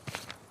signal?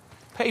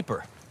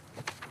 Paper.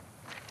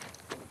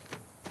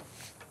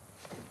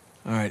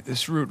 All right,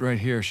 this route right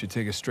here should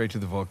take us straight to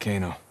the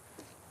volcano.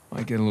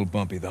 Might get a little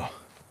bumpy, though.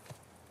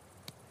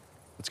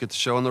 Let's get the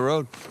show on the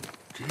road.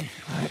 Okay.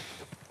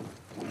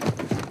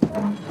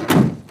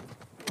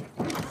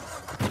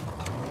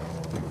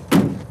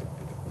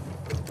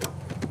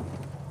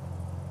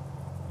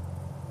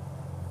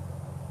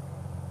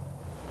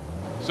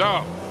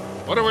 So,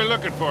 what are we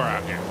looking for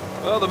out here?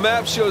 Well, the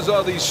map shows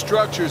all these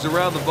structures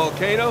around the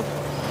volcano.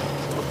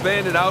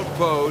 Abandoned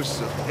outposts,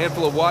 a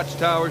handful of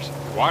watchtowers.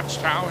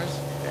 Watchtowers?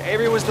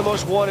 Avery was the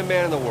most wanted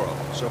man in the world,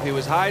 so if he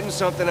was hiding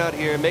something out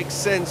here, it makes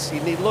sense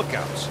he'd need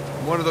lookouts.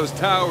 And one of those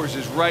towers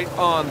is right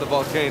on the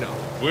volcano.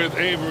 With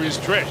Avery's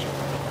treasure.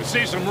 I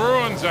see some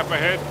ruins up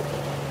ahead.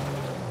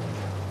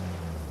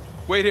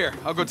 Wait here.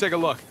 I'll go take a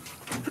look.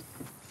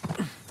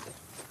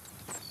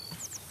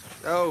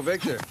 Oh,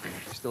 Victor,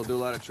 you still do a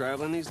lot of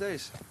traveling these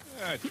days?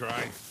 I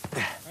try.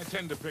 I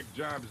tend to pick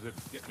jobs that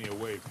get me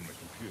away from the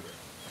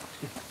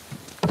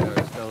computer.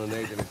 I was telling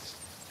Nathan, it's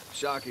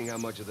shocking how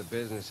much of the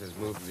business has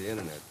moved to the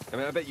internet. I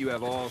mean, I bet you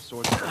have all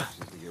sorts of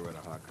options to get rid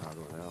of hot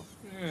cargo and hell.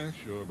 Yeah,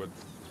 sure, but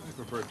I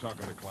prefer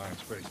talking to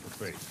clients face to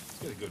face.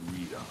 Get a good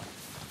read on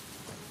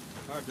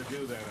it. Hard to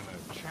do that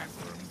in a chat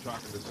room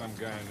talking to some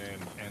guy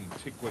named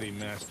Antiquity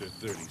Master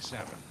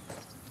 37.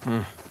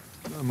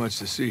 Not much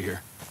to see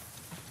here.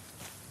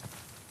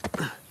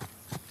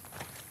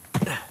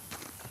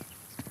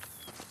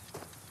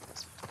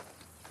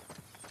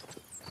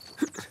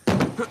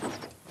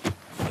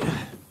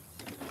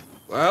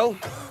 Well?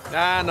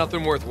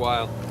 Nothing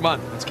worthwhile. Come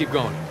on, let's keep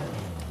going.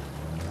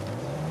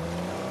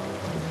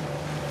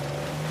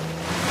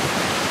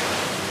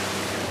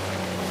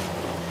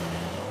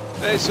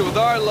 Hey, so with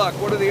our luck,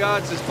 what are the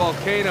odds this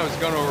volcano is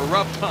going to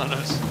erupt on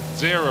us?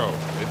 0.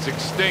 It's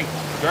extinct.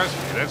 Trust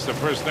me, that's the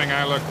first thing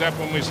I looked up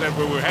when we said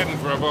we were heading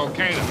for a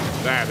volcano.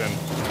 That and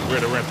where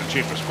to rent the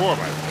cheapest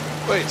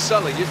 4x4. Wait,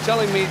 Sully, you're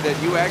telling me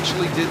that you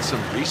actually did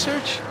some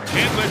research?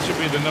 Can't let you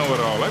be the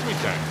know-it-all every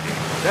time.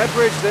 That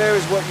bridge there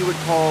is what you would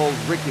call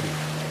rickety.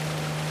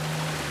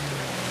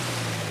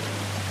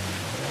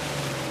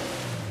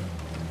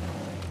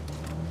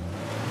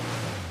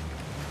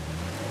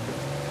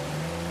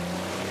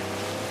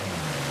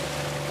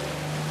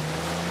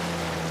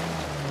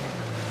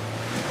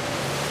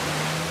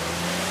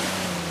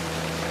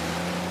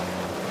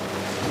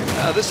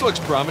 Now, this looks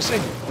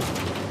promising.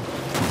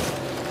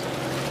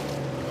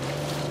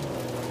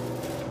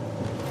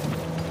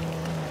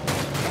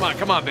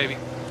 Come on, baby.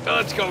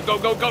 Let's go, go,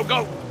 go, go,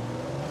 go!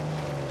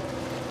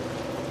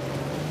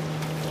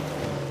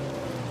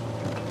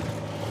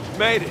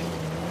 Made it.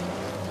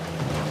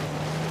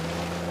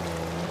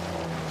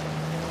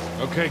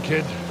 Okay,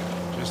 kid.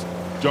 Just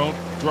don't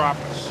drop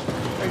us.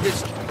 Hey,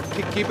 just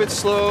keep it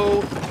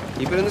slow.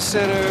 Keep it in the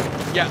center.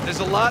 Yeah, there's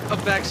a lot of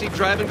backseat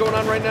driving going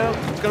on right now.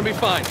 It's gonna be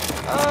fine.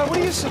 What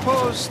do you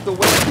suppose the way...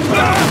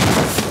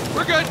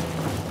 We're good.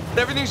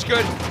 Everything's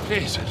good.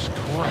 Jesus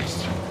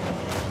Christ.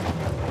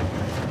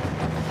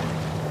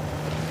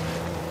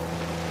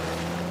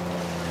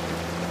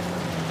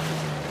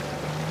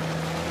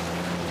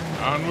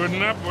 Onward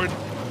and upward.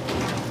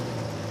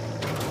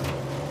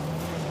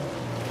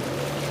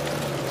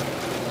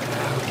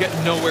 We're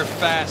getting nowhere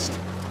fast.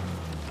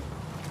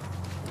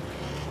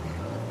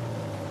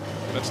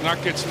 Let's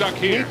not get stuck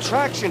here. Need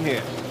traction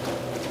here.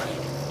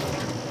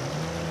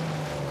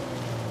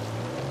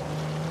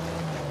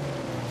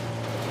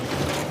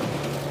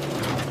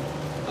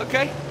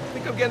 Okay, I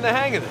think I'm getting the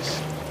hang of this.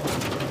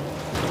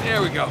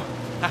 There we go.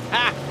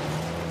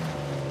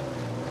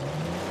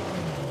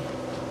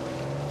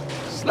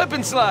 Slip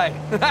and slide.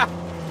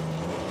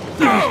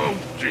 Oh,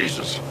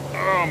 Jesus.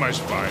 Oh, my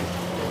spine.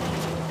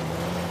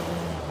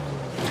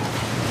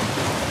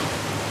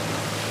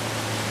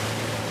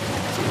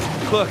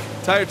 Look,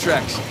 tire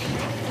tracks.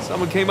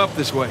 Someone came up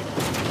this way.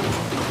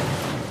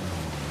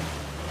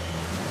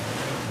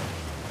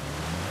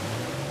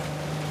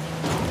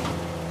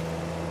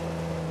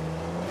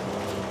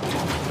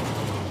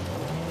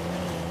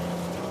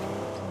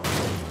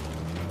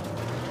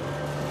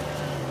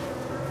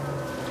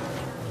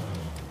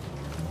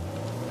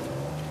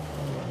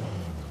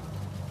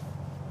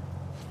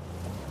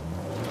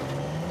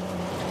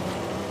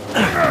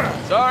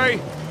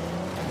 Sorry.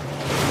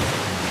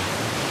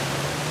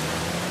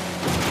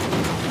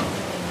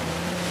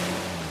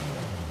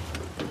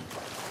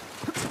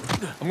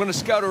 I'm gonna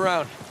scout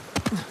around.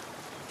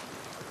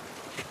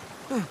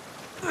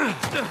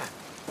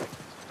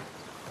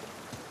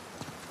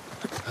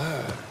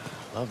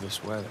 Love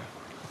this weather.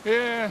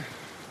 Yeah,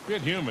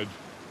 bit humid.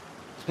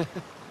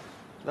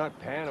 Not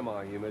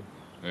Panama humid.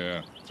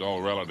 Yeah, it's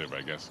all relative,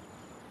 I guess.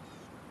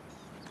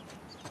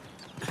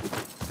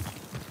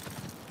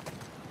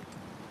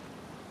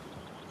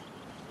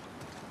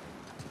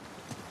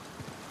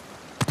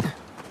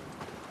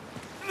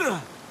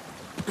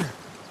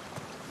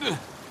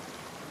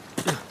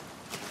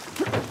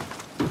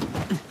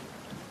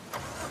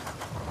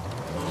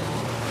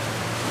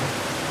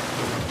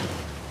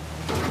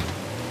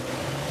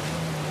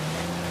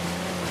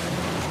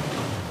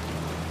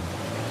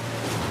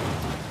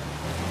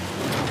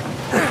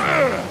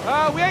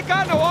 We ain't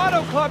got no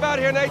auto club out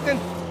here, Nathan.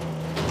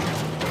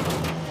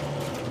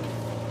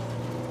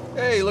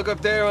 Hey, look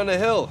up there on the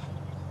hill.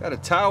 Got a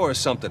tower or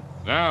something.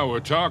 Now we're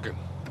talking.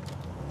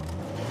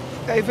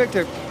 Hey,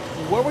 Victor,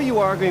 what were you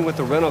arguing with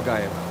the rental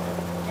guy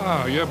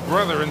about? Oh, your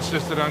brother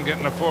insisted on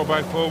getting a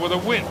 4x4 with a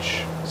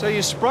winch. So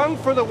you sprung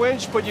for the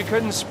winch, but you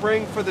couldn't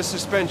spring for the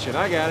suspension.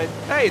 I got it.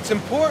 Hey, it's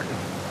important.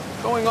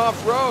 Going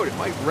off-road. It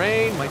might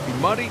rain, might be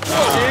muddy.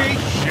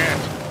 Oh,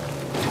 shit.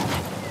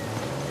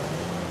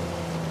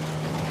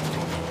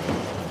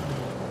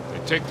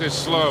 Take this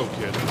slow,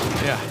 kid.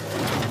 Yeah.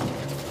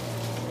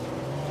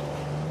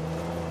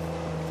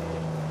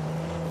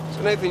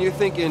 So, Nathan, you're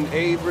thinking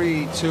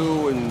Avery,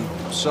 too, and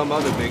some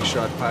other big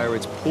shot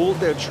pirates pulled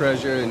their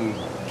treasure and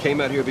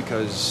came out here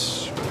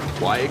because...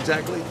 why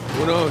exactly?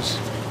 Who knows?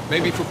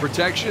 Maybe for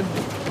protection?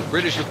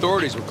 British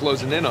authorities were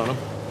closing in on them.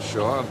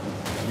 Sure.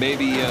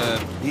 Maybe,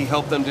 he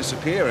helped them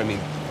disappear. I mean,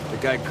 the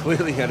guy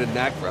clearly had a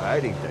knack for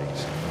hiding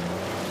things.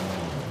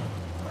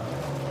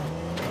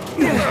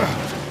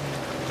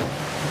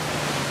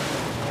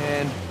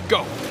 And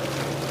go.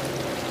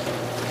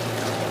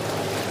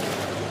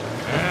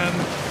 And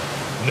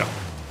no.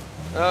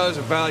 That was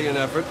a valiant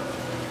effort.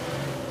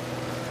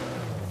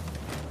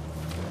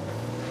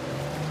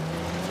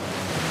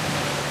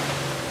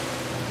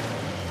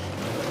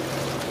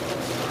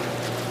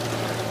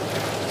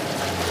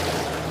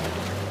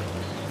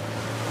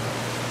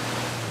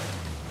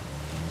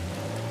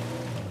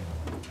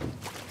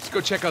 Let's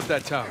go check out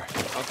that tower.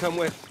 I'll come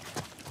with.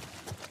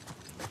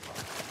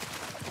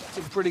 It's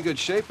in pretty good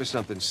shape for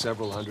something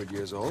several hundred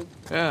years old.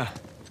 Yeah.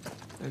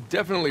 They're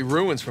definitely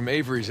ruins from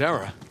Avery's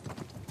era.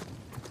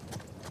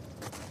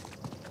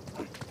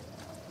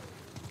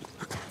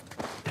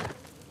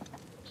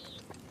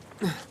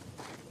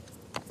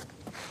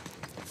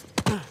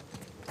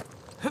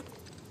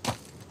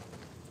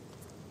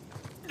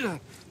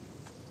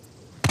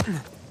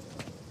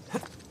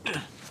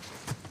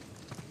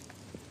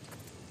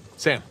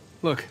 Sam,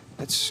 look.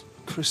 That's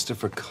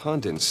Christopher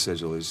Condon's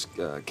sigil. He's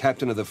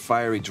captain of the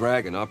Fiery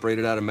Dragon,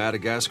 operated out of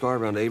Madagascar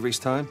around Avery's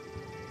time.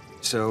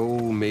 So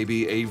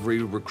maybe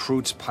Avery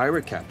recruits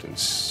pirate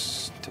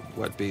captains to,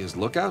 what, be his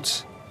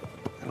lookouts?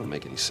 That don't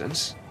make any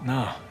sense.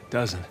 No, it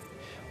doesn't.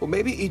 Well,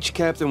 maybe each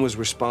captain was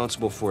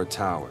responsible for a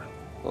tower,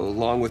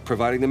 along with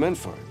providing the men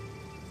for it.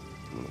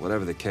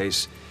 Whatever the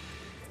case,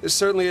 this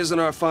certainly isn't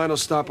our final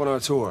stop on our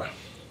tour.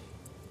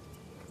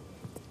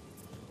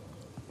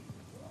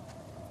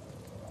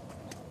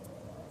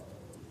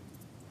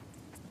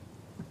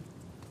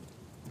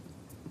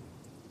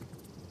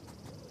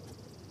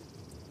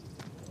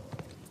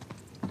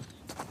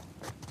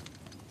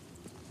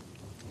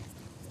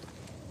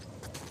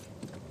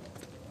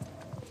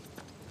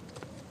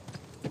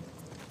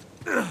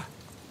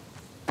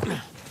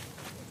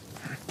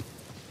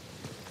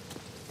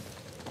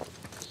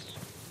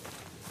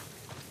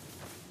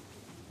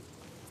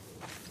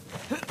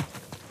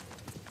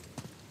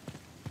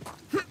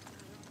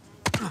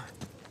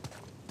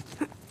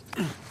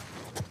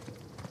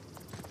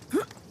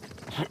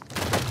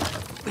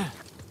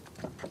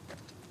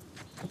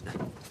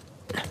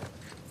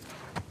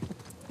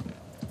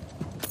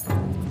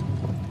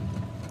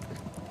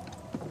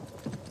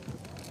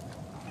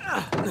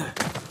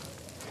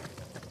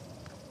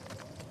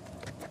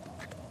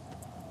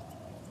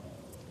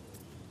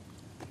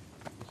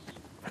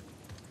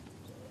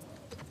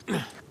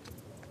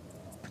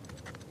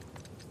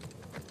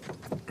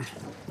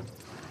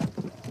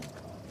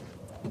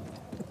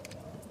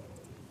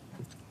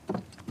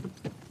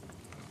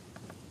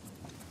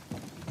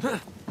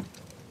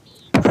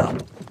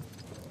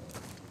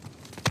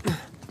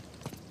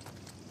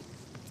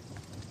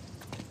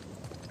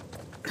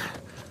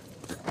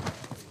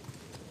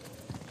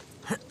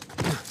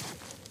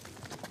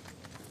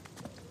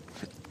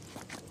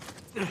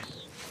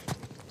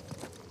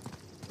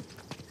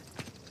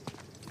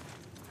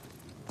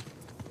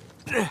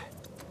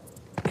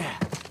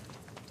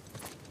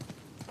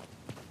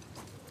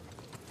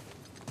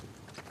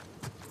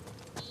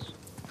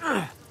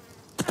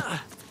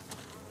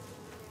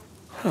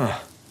 Huh.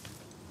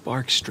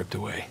 Bark stripped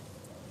away.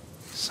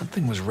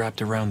 Something was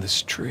wrapped around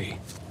this tree.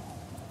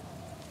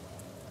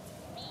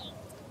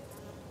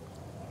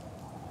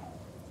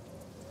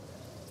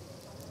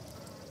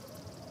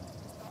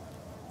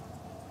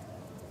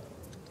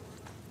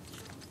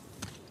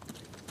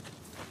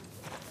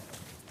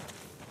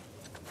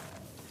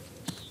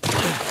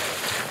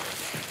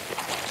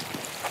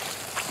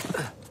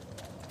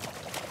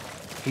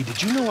 Hey,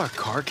 did you know our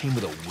car came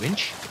with a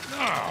winch?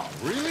 Oh,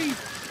 really?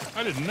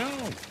 I didn't know.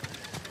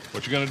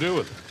 What you gonna do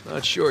with it?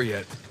 Not sure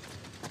yet.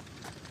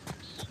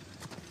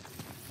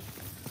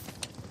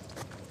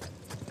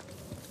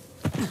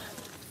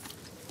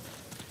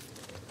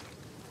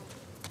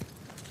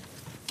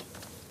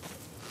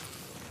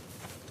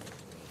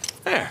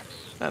 There,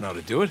 that ought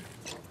to do it.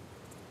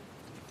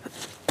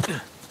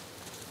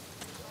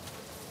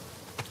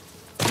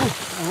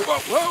 Whoa,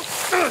 whoa!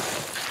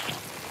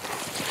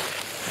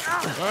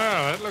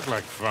 Well, that looked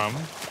like fun.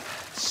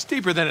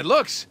 Steeper than it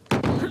looks.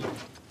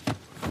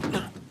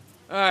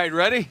 All right,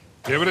 ready?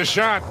 Give it a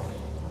shot.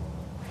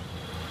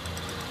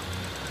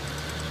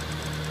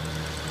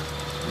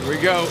 Here we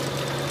go.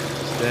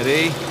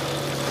 Steady.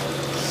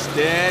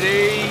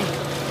 Steady.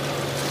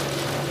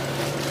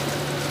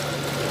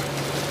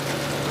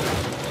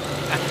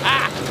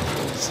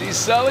 See,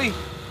 Sully?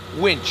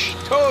 Winch.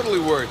 Totally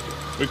worth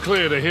it. We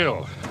cleared a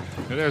hill.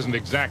 It hasn't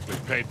exactly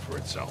paid for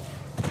itself.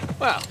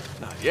 Well,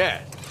 not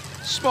yet.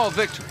 Small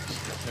victories.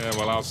 Yeah,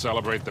 well, I'll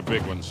celebrate the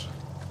big ones.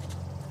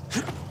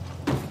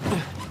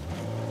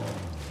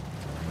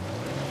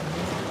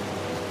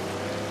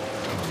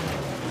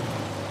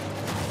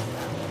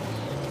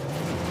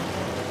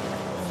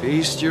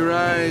 Feast your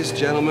eyes,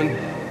 gentlemen.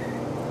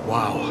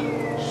 Wow.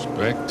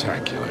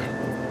 Spectacular.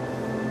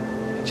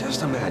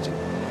 Just imagine,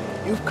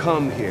 you've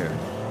come here,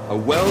 a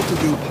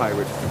well-to-do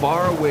pirate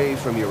far away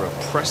from your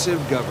oppressive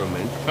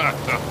government.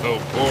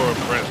 Oh, poor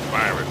oppressed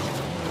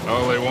pirates.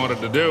 All they wanted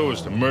to do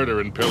was to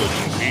murder and pillage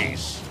in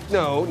peace.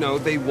 No,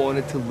 they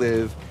wanted to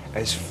live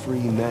as free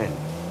men.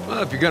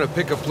 Well, if you're gonna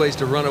pick a place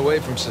to run away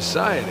from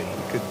society,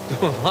 you could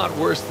do a lot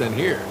worse than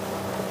here.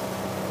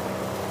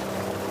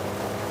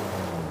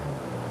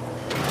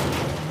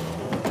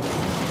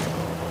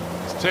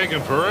 It's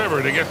taken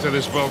forever to get to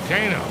this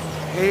volcano.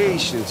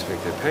 Patience,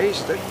 Victor,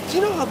 patience. Do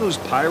you know how those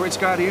pirates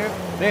got here?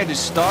 They had to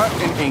start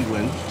in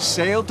England,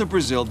 sail to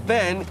Brazil,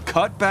 then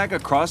cut back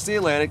across the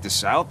Atlantic to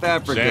South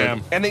Africa.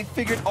 Sam. And they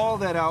figured all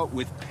that out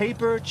with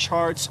paper,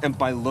 charts, and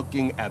by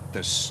looking at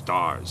the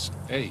stars.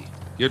 Hey,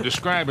 you're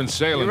describing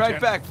sailing. Be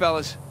right back,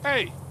 fellas.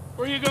 Hey,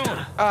 where you going?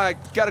 I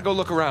gotta go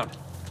look around.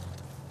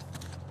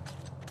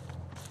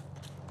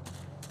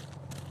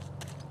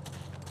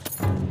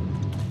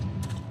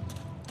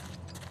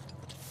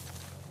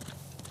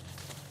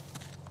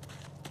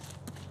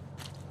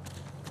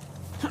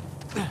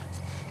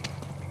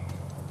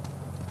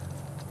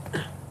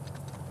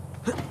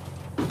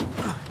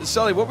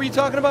 Sully, what were you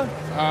talking about?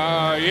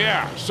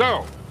 Yeah.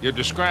 So, you're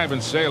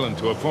describing sailing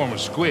to a former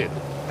squid.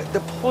 The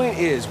point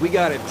is, we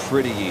got it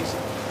pretty easy.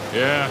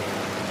 Yeah.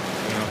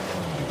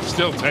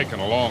 Still taking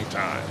a long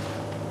time.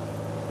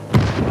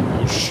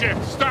 Oh, shit.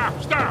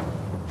 Stop, stop.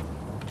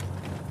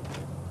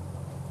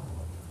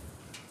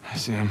 I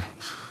see him.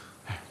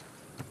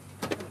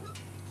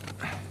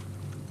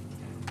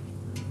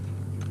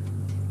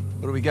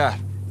 What do we got?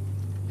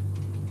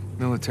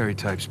 Military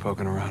types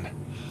poking around.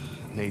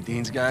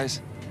 Nadine's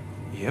guys?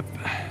 Yep.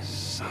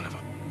 Son of a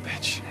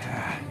bitch.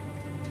 Yeah.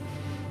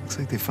 Looks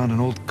like they found an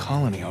old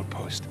colony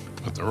outpost.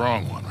 But the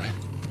wrong one, right?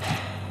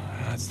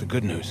 That's the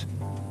good news.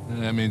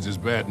 That means it's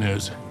bad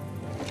news.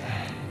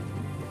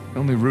 The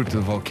only route to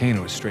the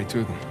volcano is straight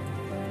through them.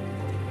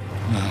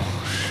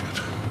 Oh, shit.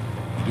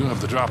 You do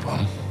have the drop on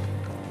them.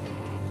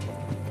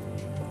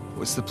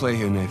 What's the play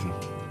here, Nathan?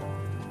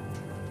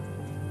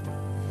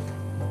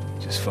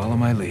 Just follow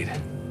my lead.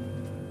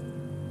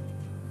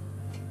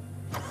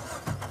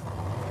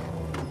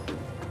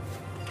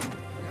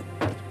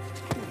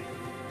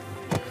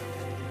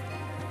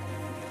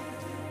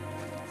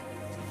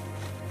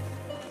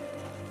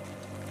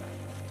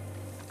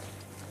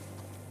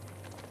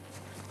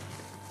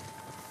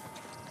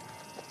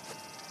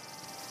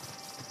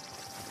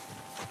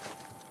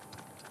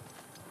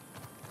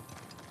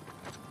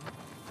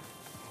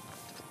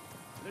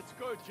 Let's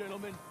go,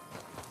 gentlemen.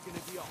 It's gonna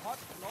be a hot,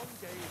 long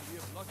day and we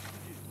have lots to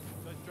do.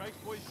 So Drake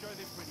boys show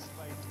their pretty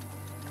faces.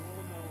 You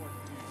all know what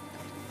to do.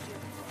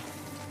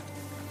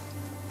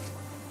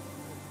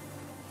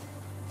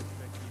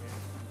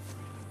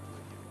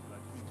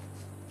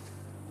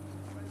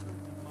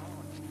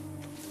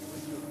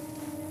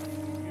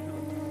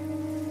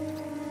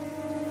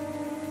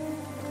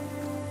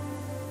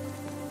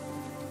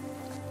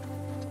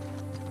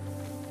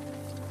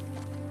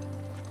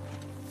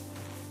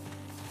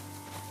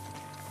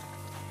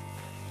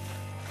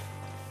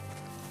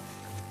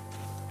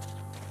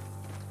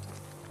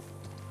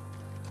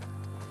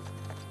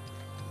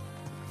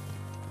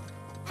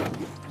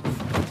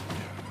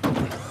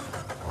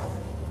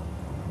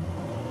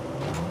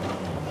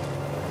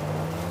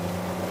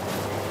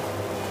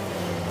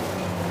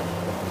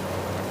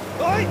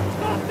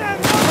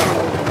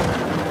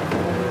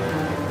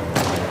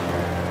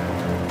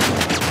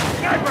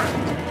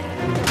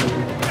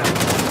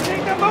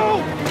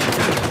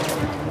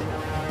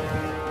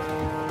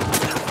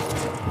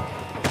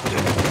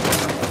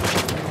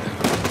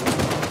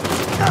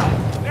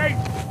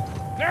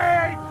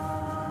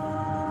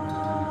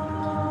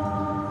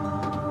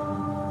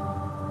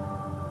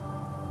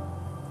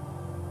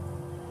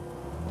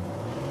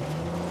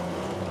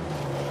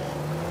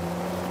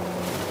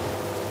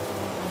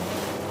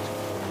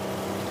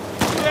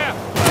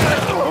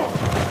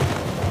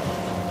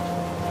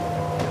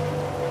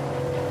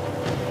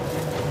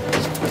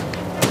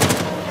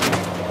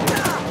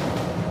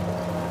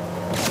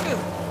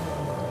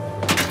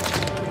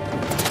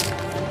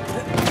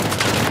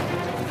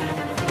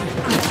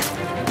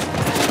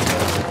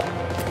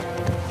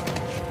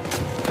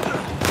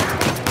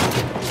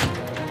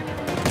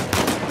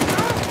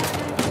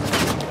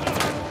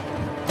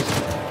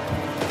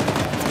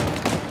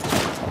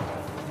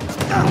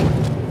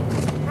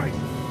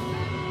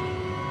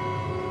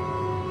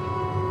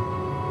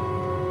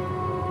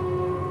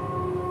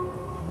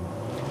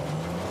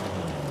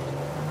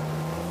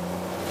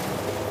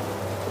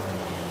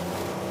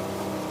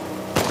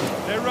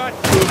 They're right.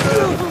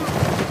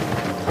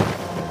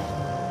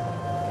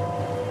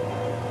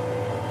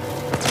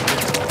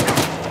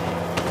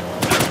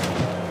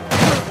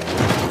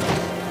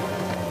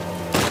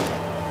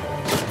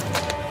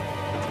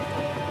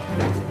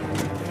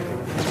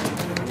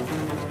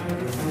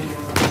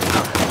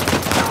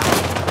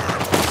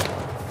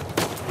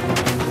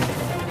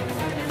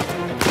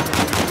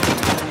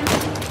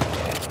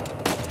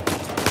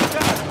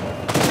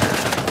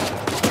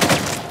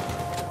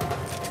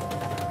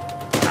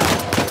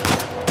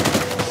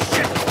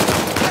 Shit!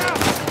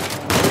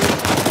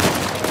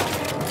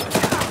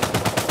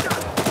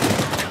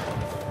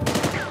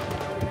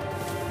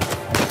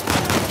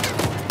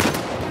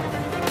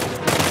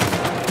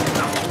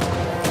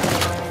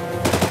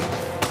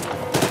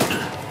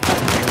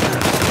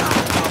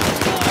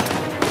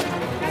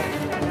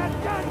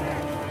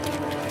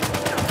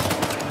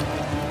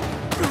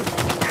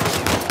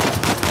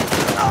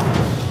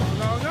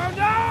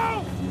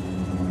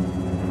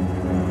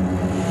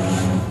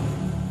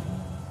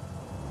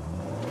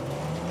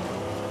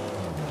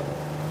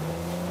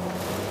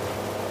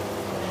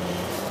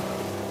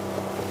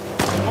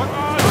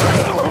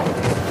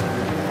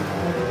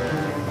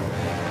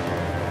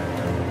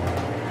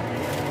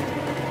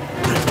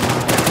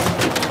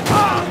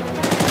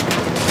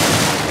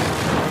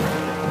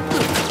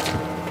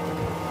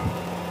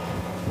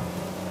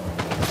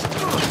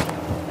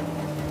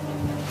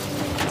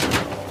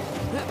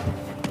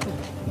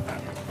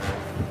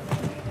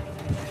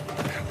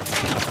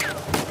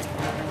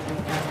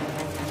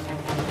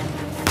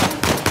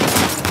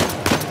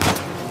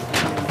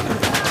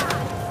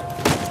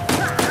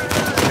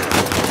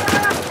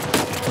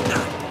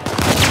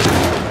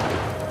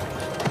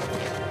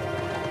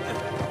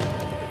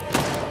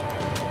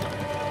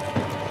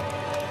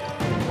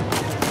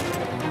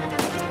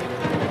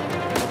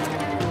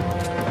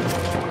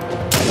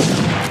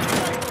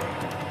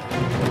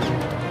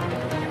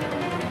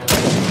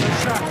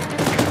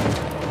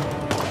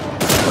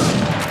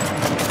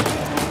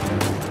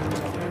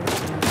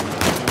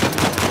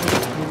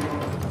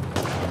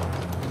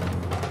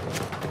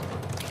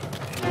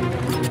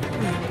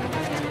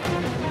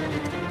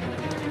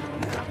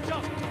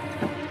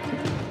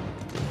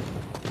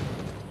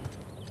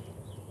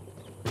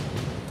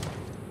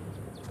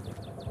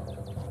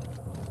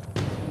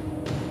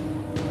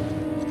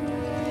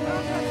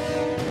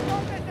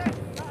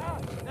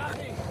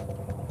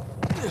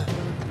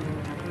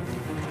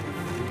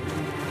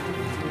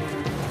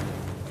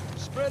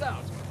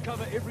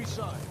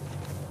 outside.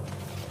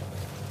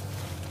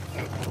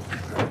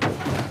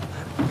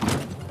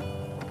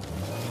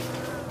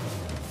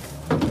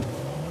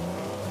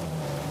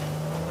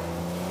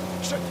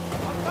 Shit! I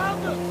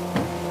found him!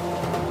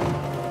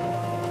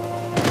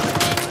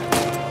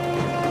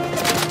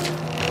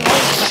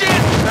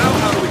 Now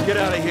how do we get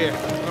out of here?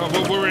 Oh,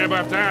 we'll worry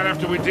about that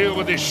after we deal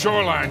with these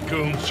shoreline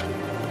goons.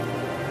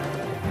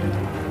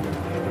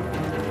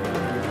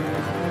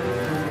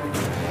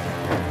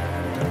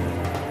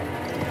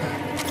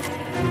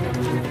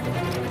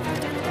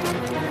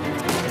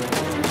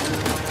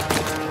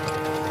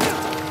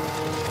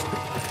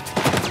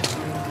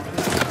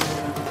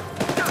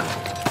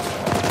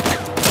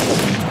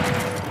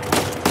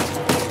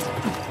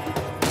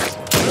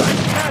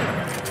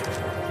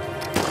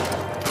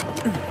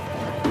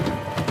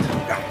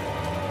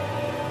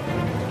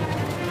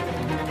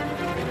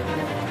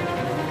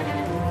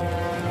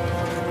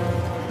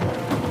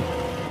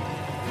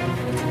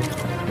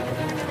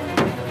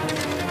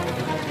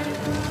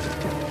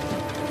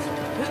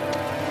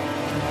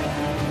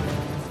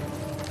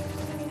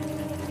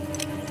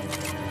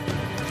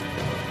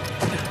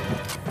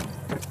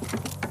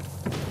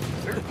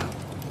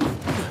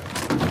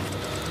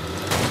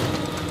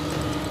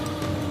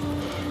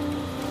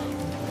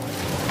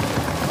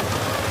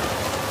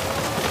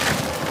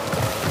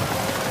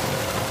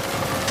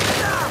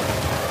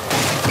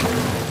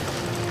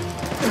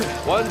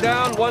 One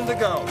down, one to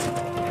go.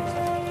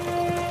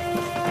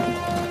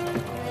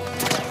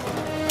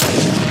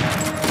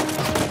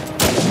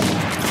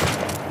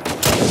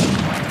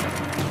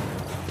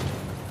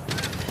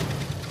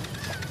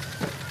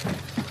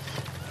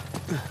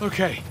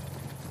 Okay. I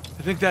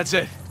think that's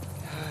it.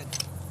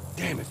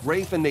 Damn it,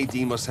 Rafe and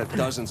Nadine must have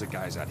dozens of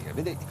guys out here. I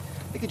mean,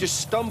 they could just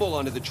stumble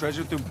onto the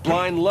treasure through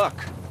blind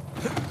luck.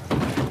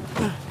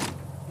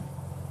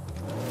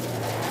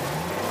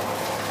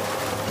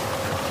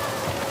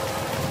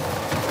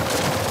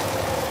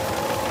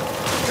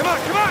 Come on,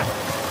 come on!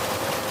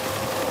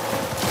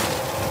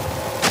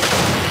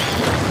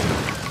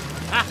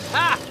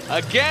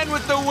 Again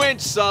with the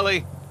winch,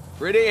 Sully.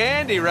 Pretty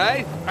handy,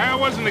 right? I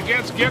wasn't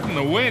against getting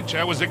the winch.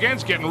 I was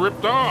against getting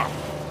ripped off.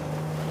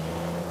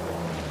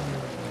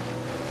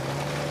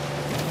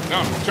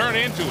 No, turn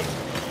into it.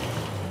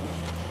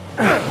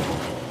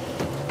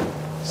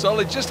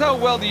 Sully, just how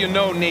well do you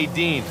know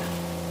Nadine?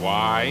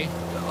 Why?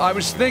 I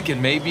was thinking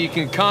maybe you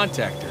can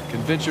contact her,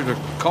 convince her to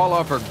call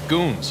off her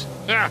goons.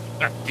 Yeah,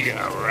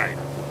 right.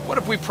 What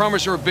if we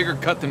promise her a bigger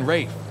cut than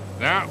Rafe?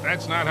 No,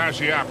 that's not how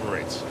she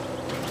operates.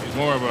 She's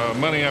more of a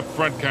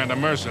money-up-front kind of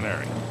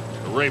mercenary.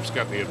 Rafe's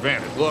got the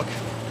advantage. Look,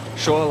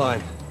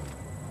 shoreline.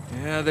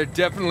 Yeah, they're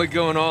definitely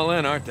going all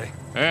in, aren't they?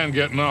 And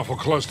getting awful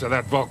close to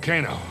that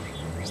volcano.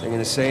 Thinking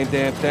the same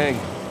damn thing.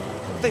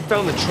 What if they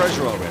found the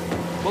treasure already?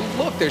 Well,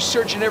 look, they're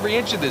searching every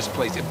inch of this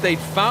place. If they'd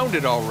found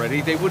it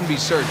already, they wouldn't be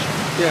searching.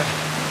 Yeah,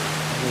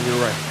 you're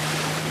right.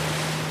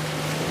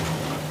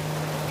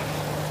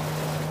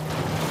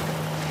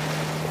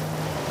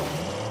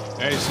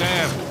 Hey,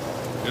 Sam,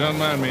 if you don't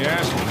mind me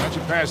asking, how'd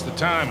you pass the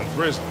time in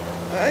prison?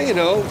 You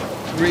know,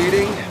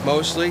 reading,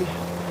 mostly.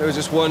 There was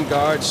just one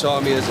guard saw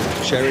me as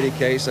a charity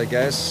case, I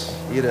guess.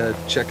 He had to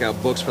check out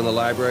books from the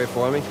library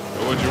for me.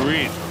 So what'd you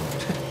read?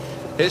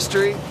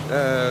 History,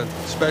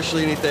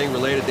 especially anything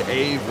related to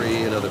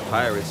Avery and other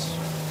pirates.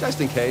 Just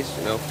in case,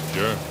 you know.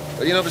 Sure.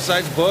 But, you know,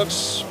 besides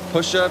books,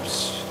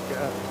 push-ups,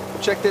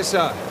 check this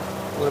out.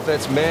 What if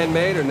that's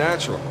man-made or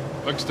natural?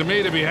 Looks to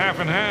me to be half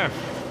and half.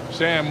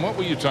 Sam, what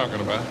were you talking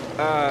about?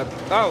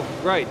 Oh,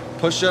 right.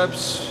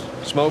 Push-ups,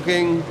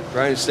 smoking,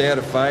 trying to stay out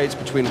of fights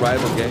between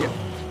rival gangs.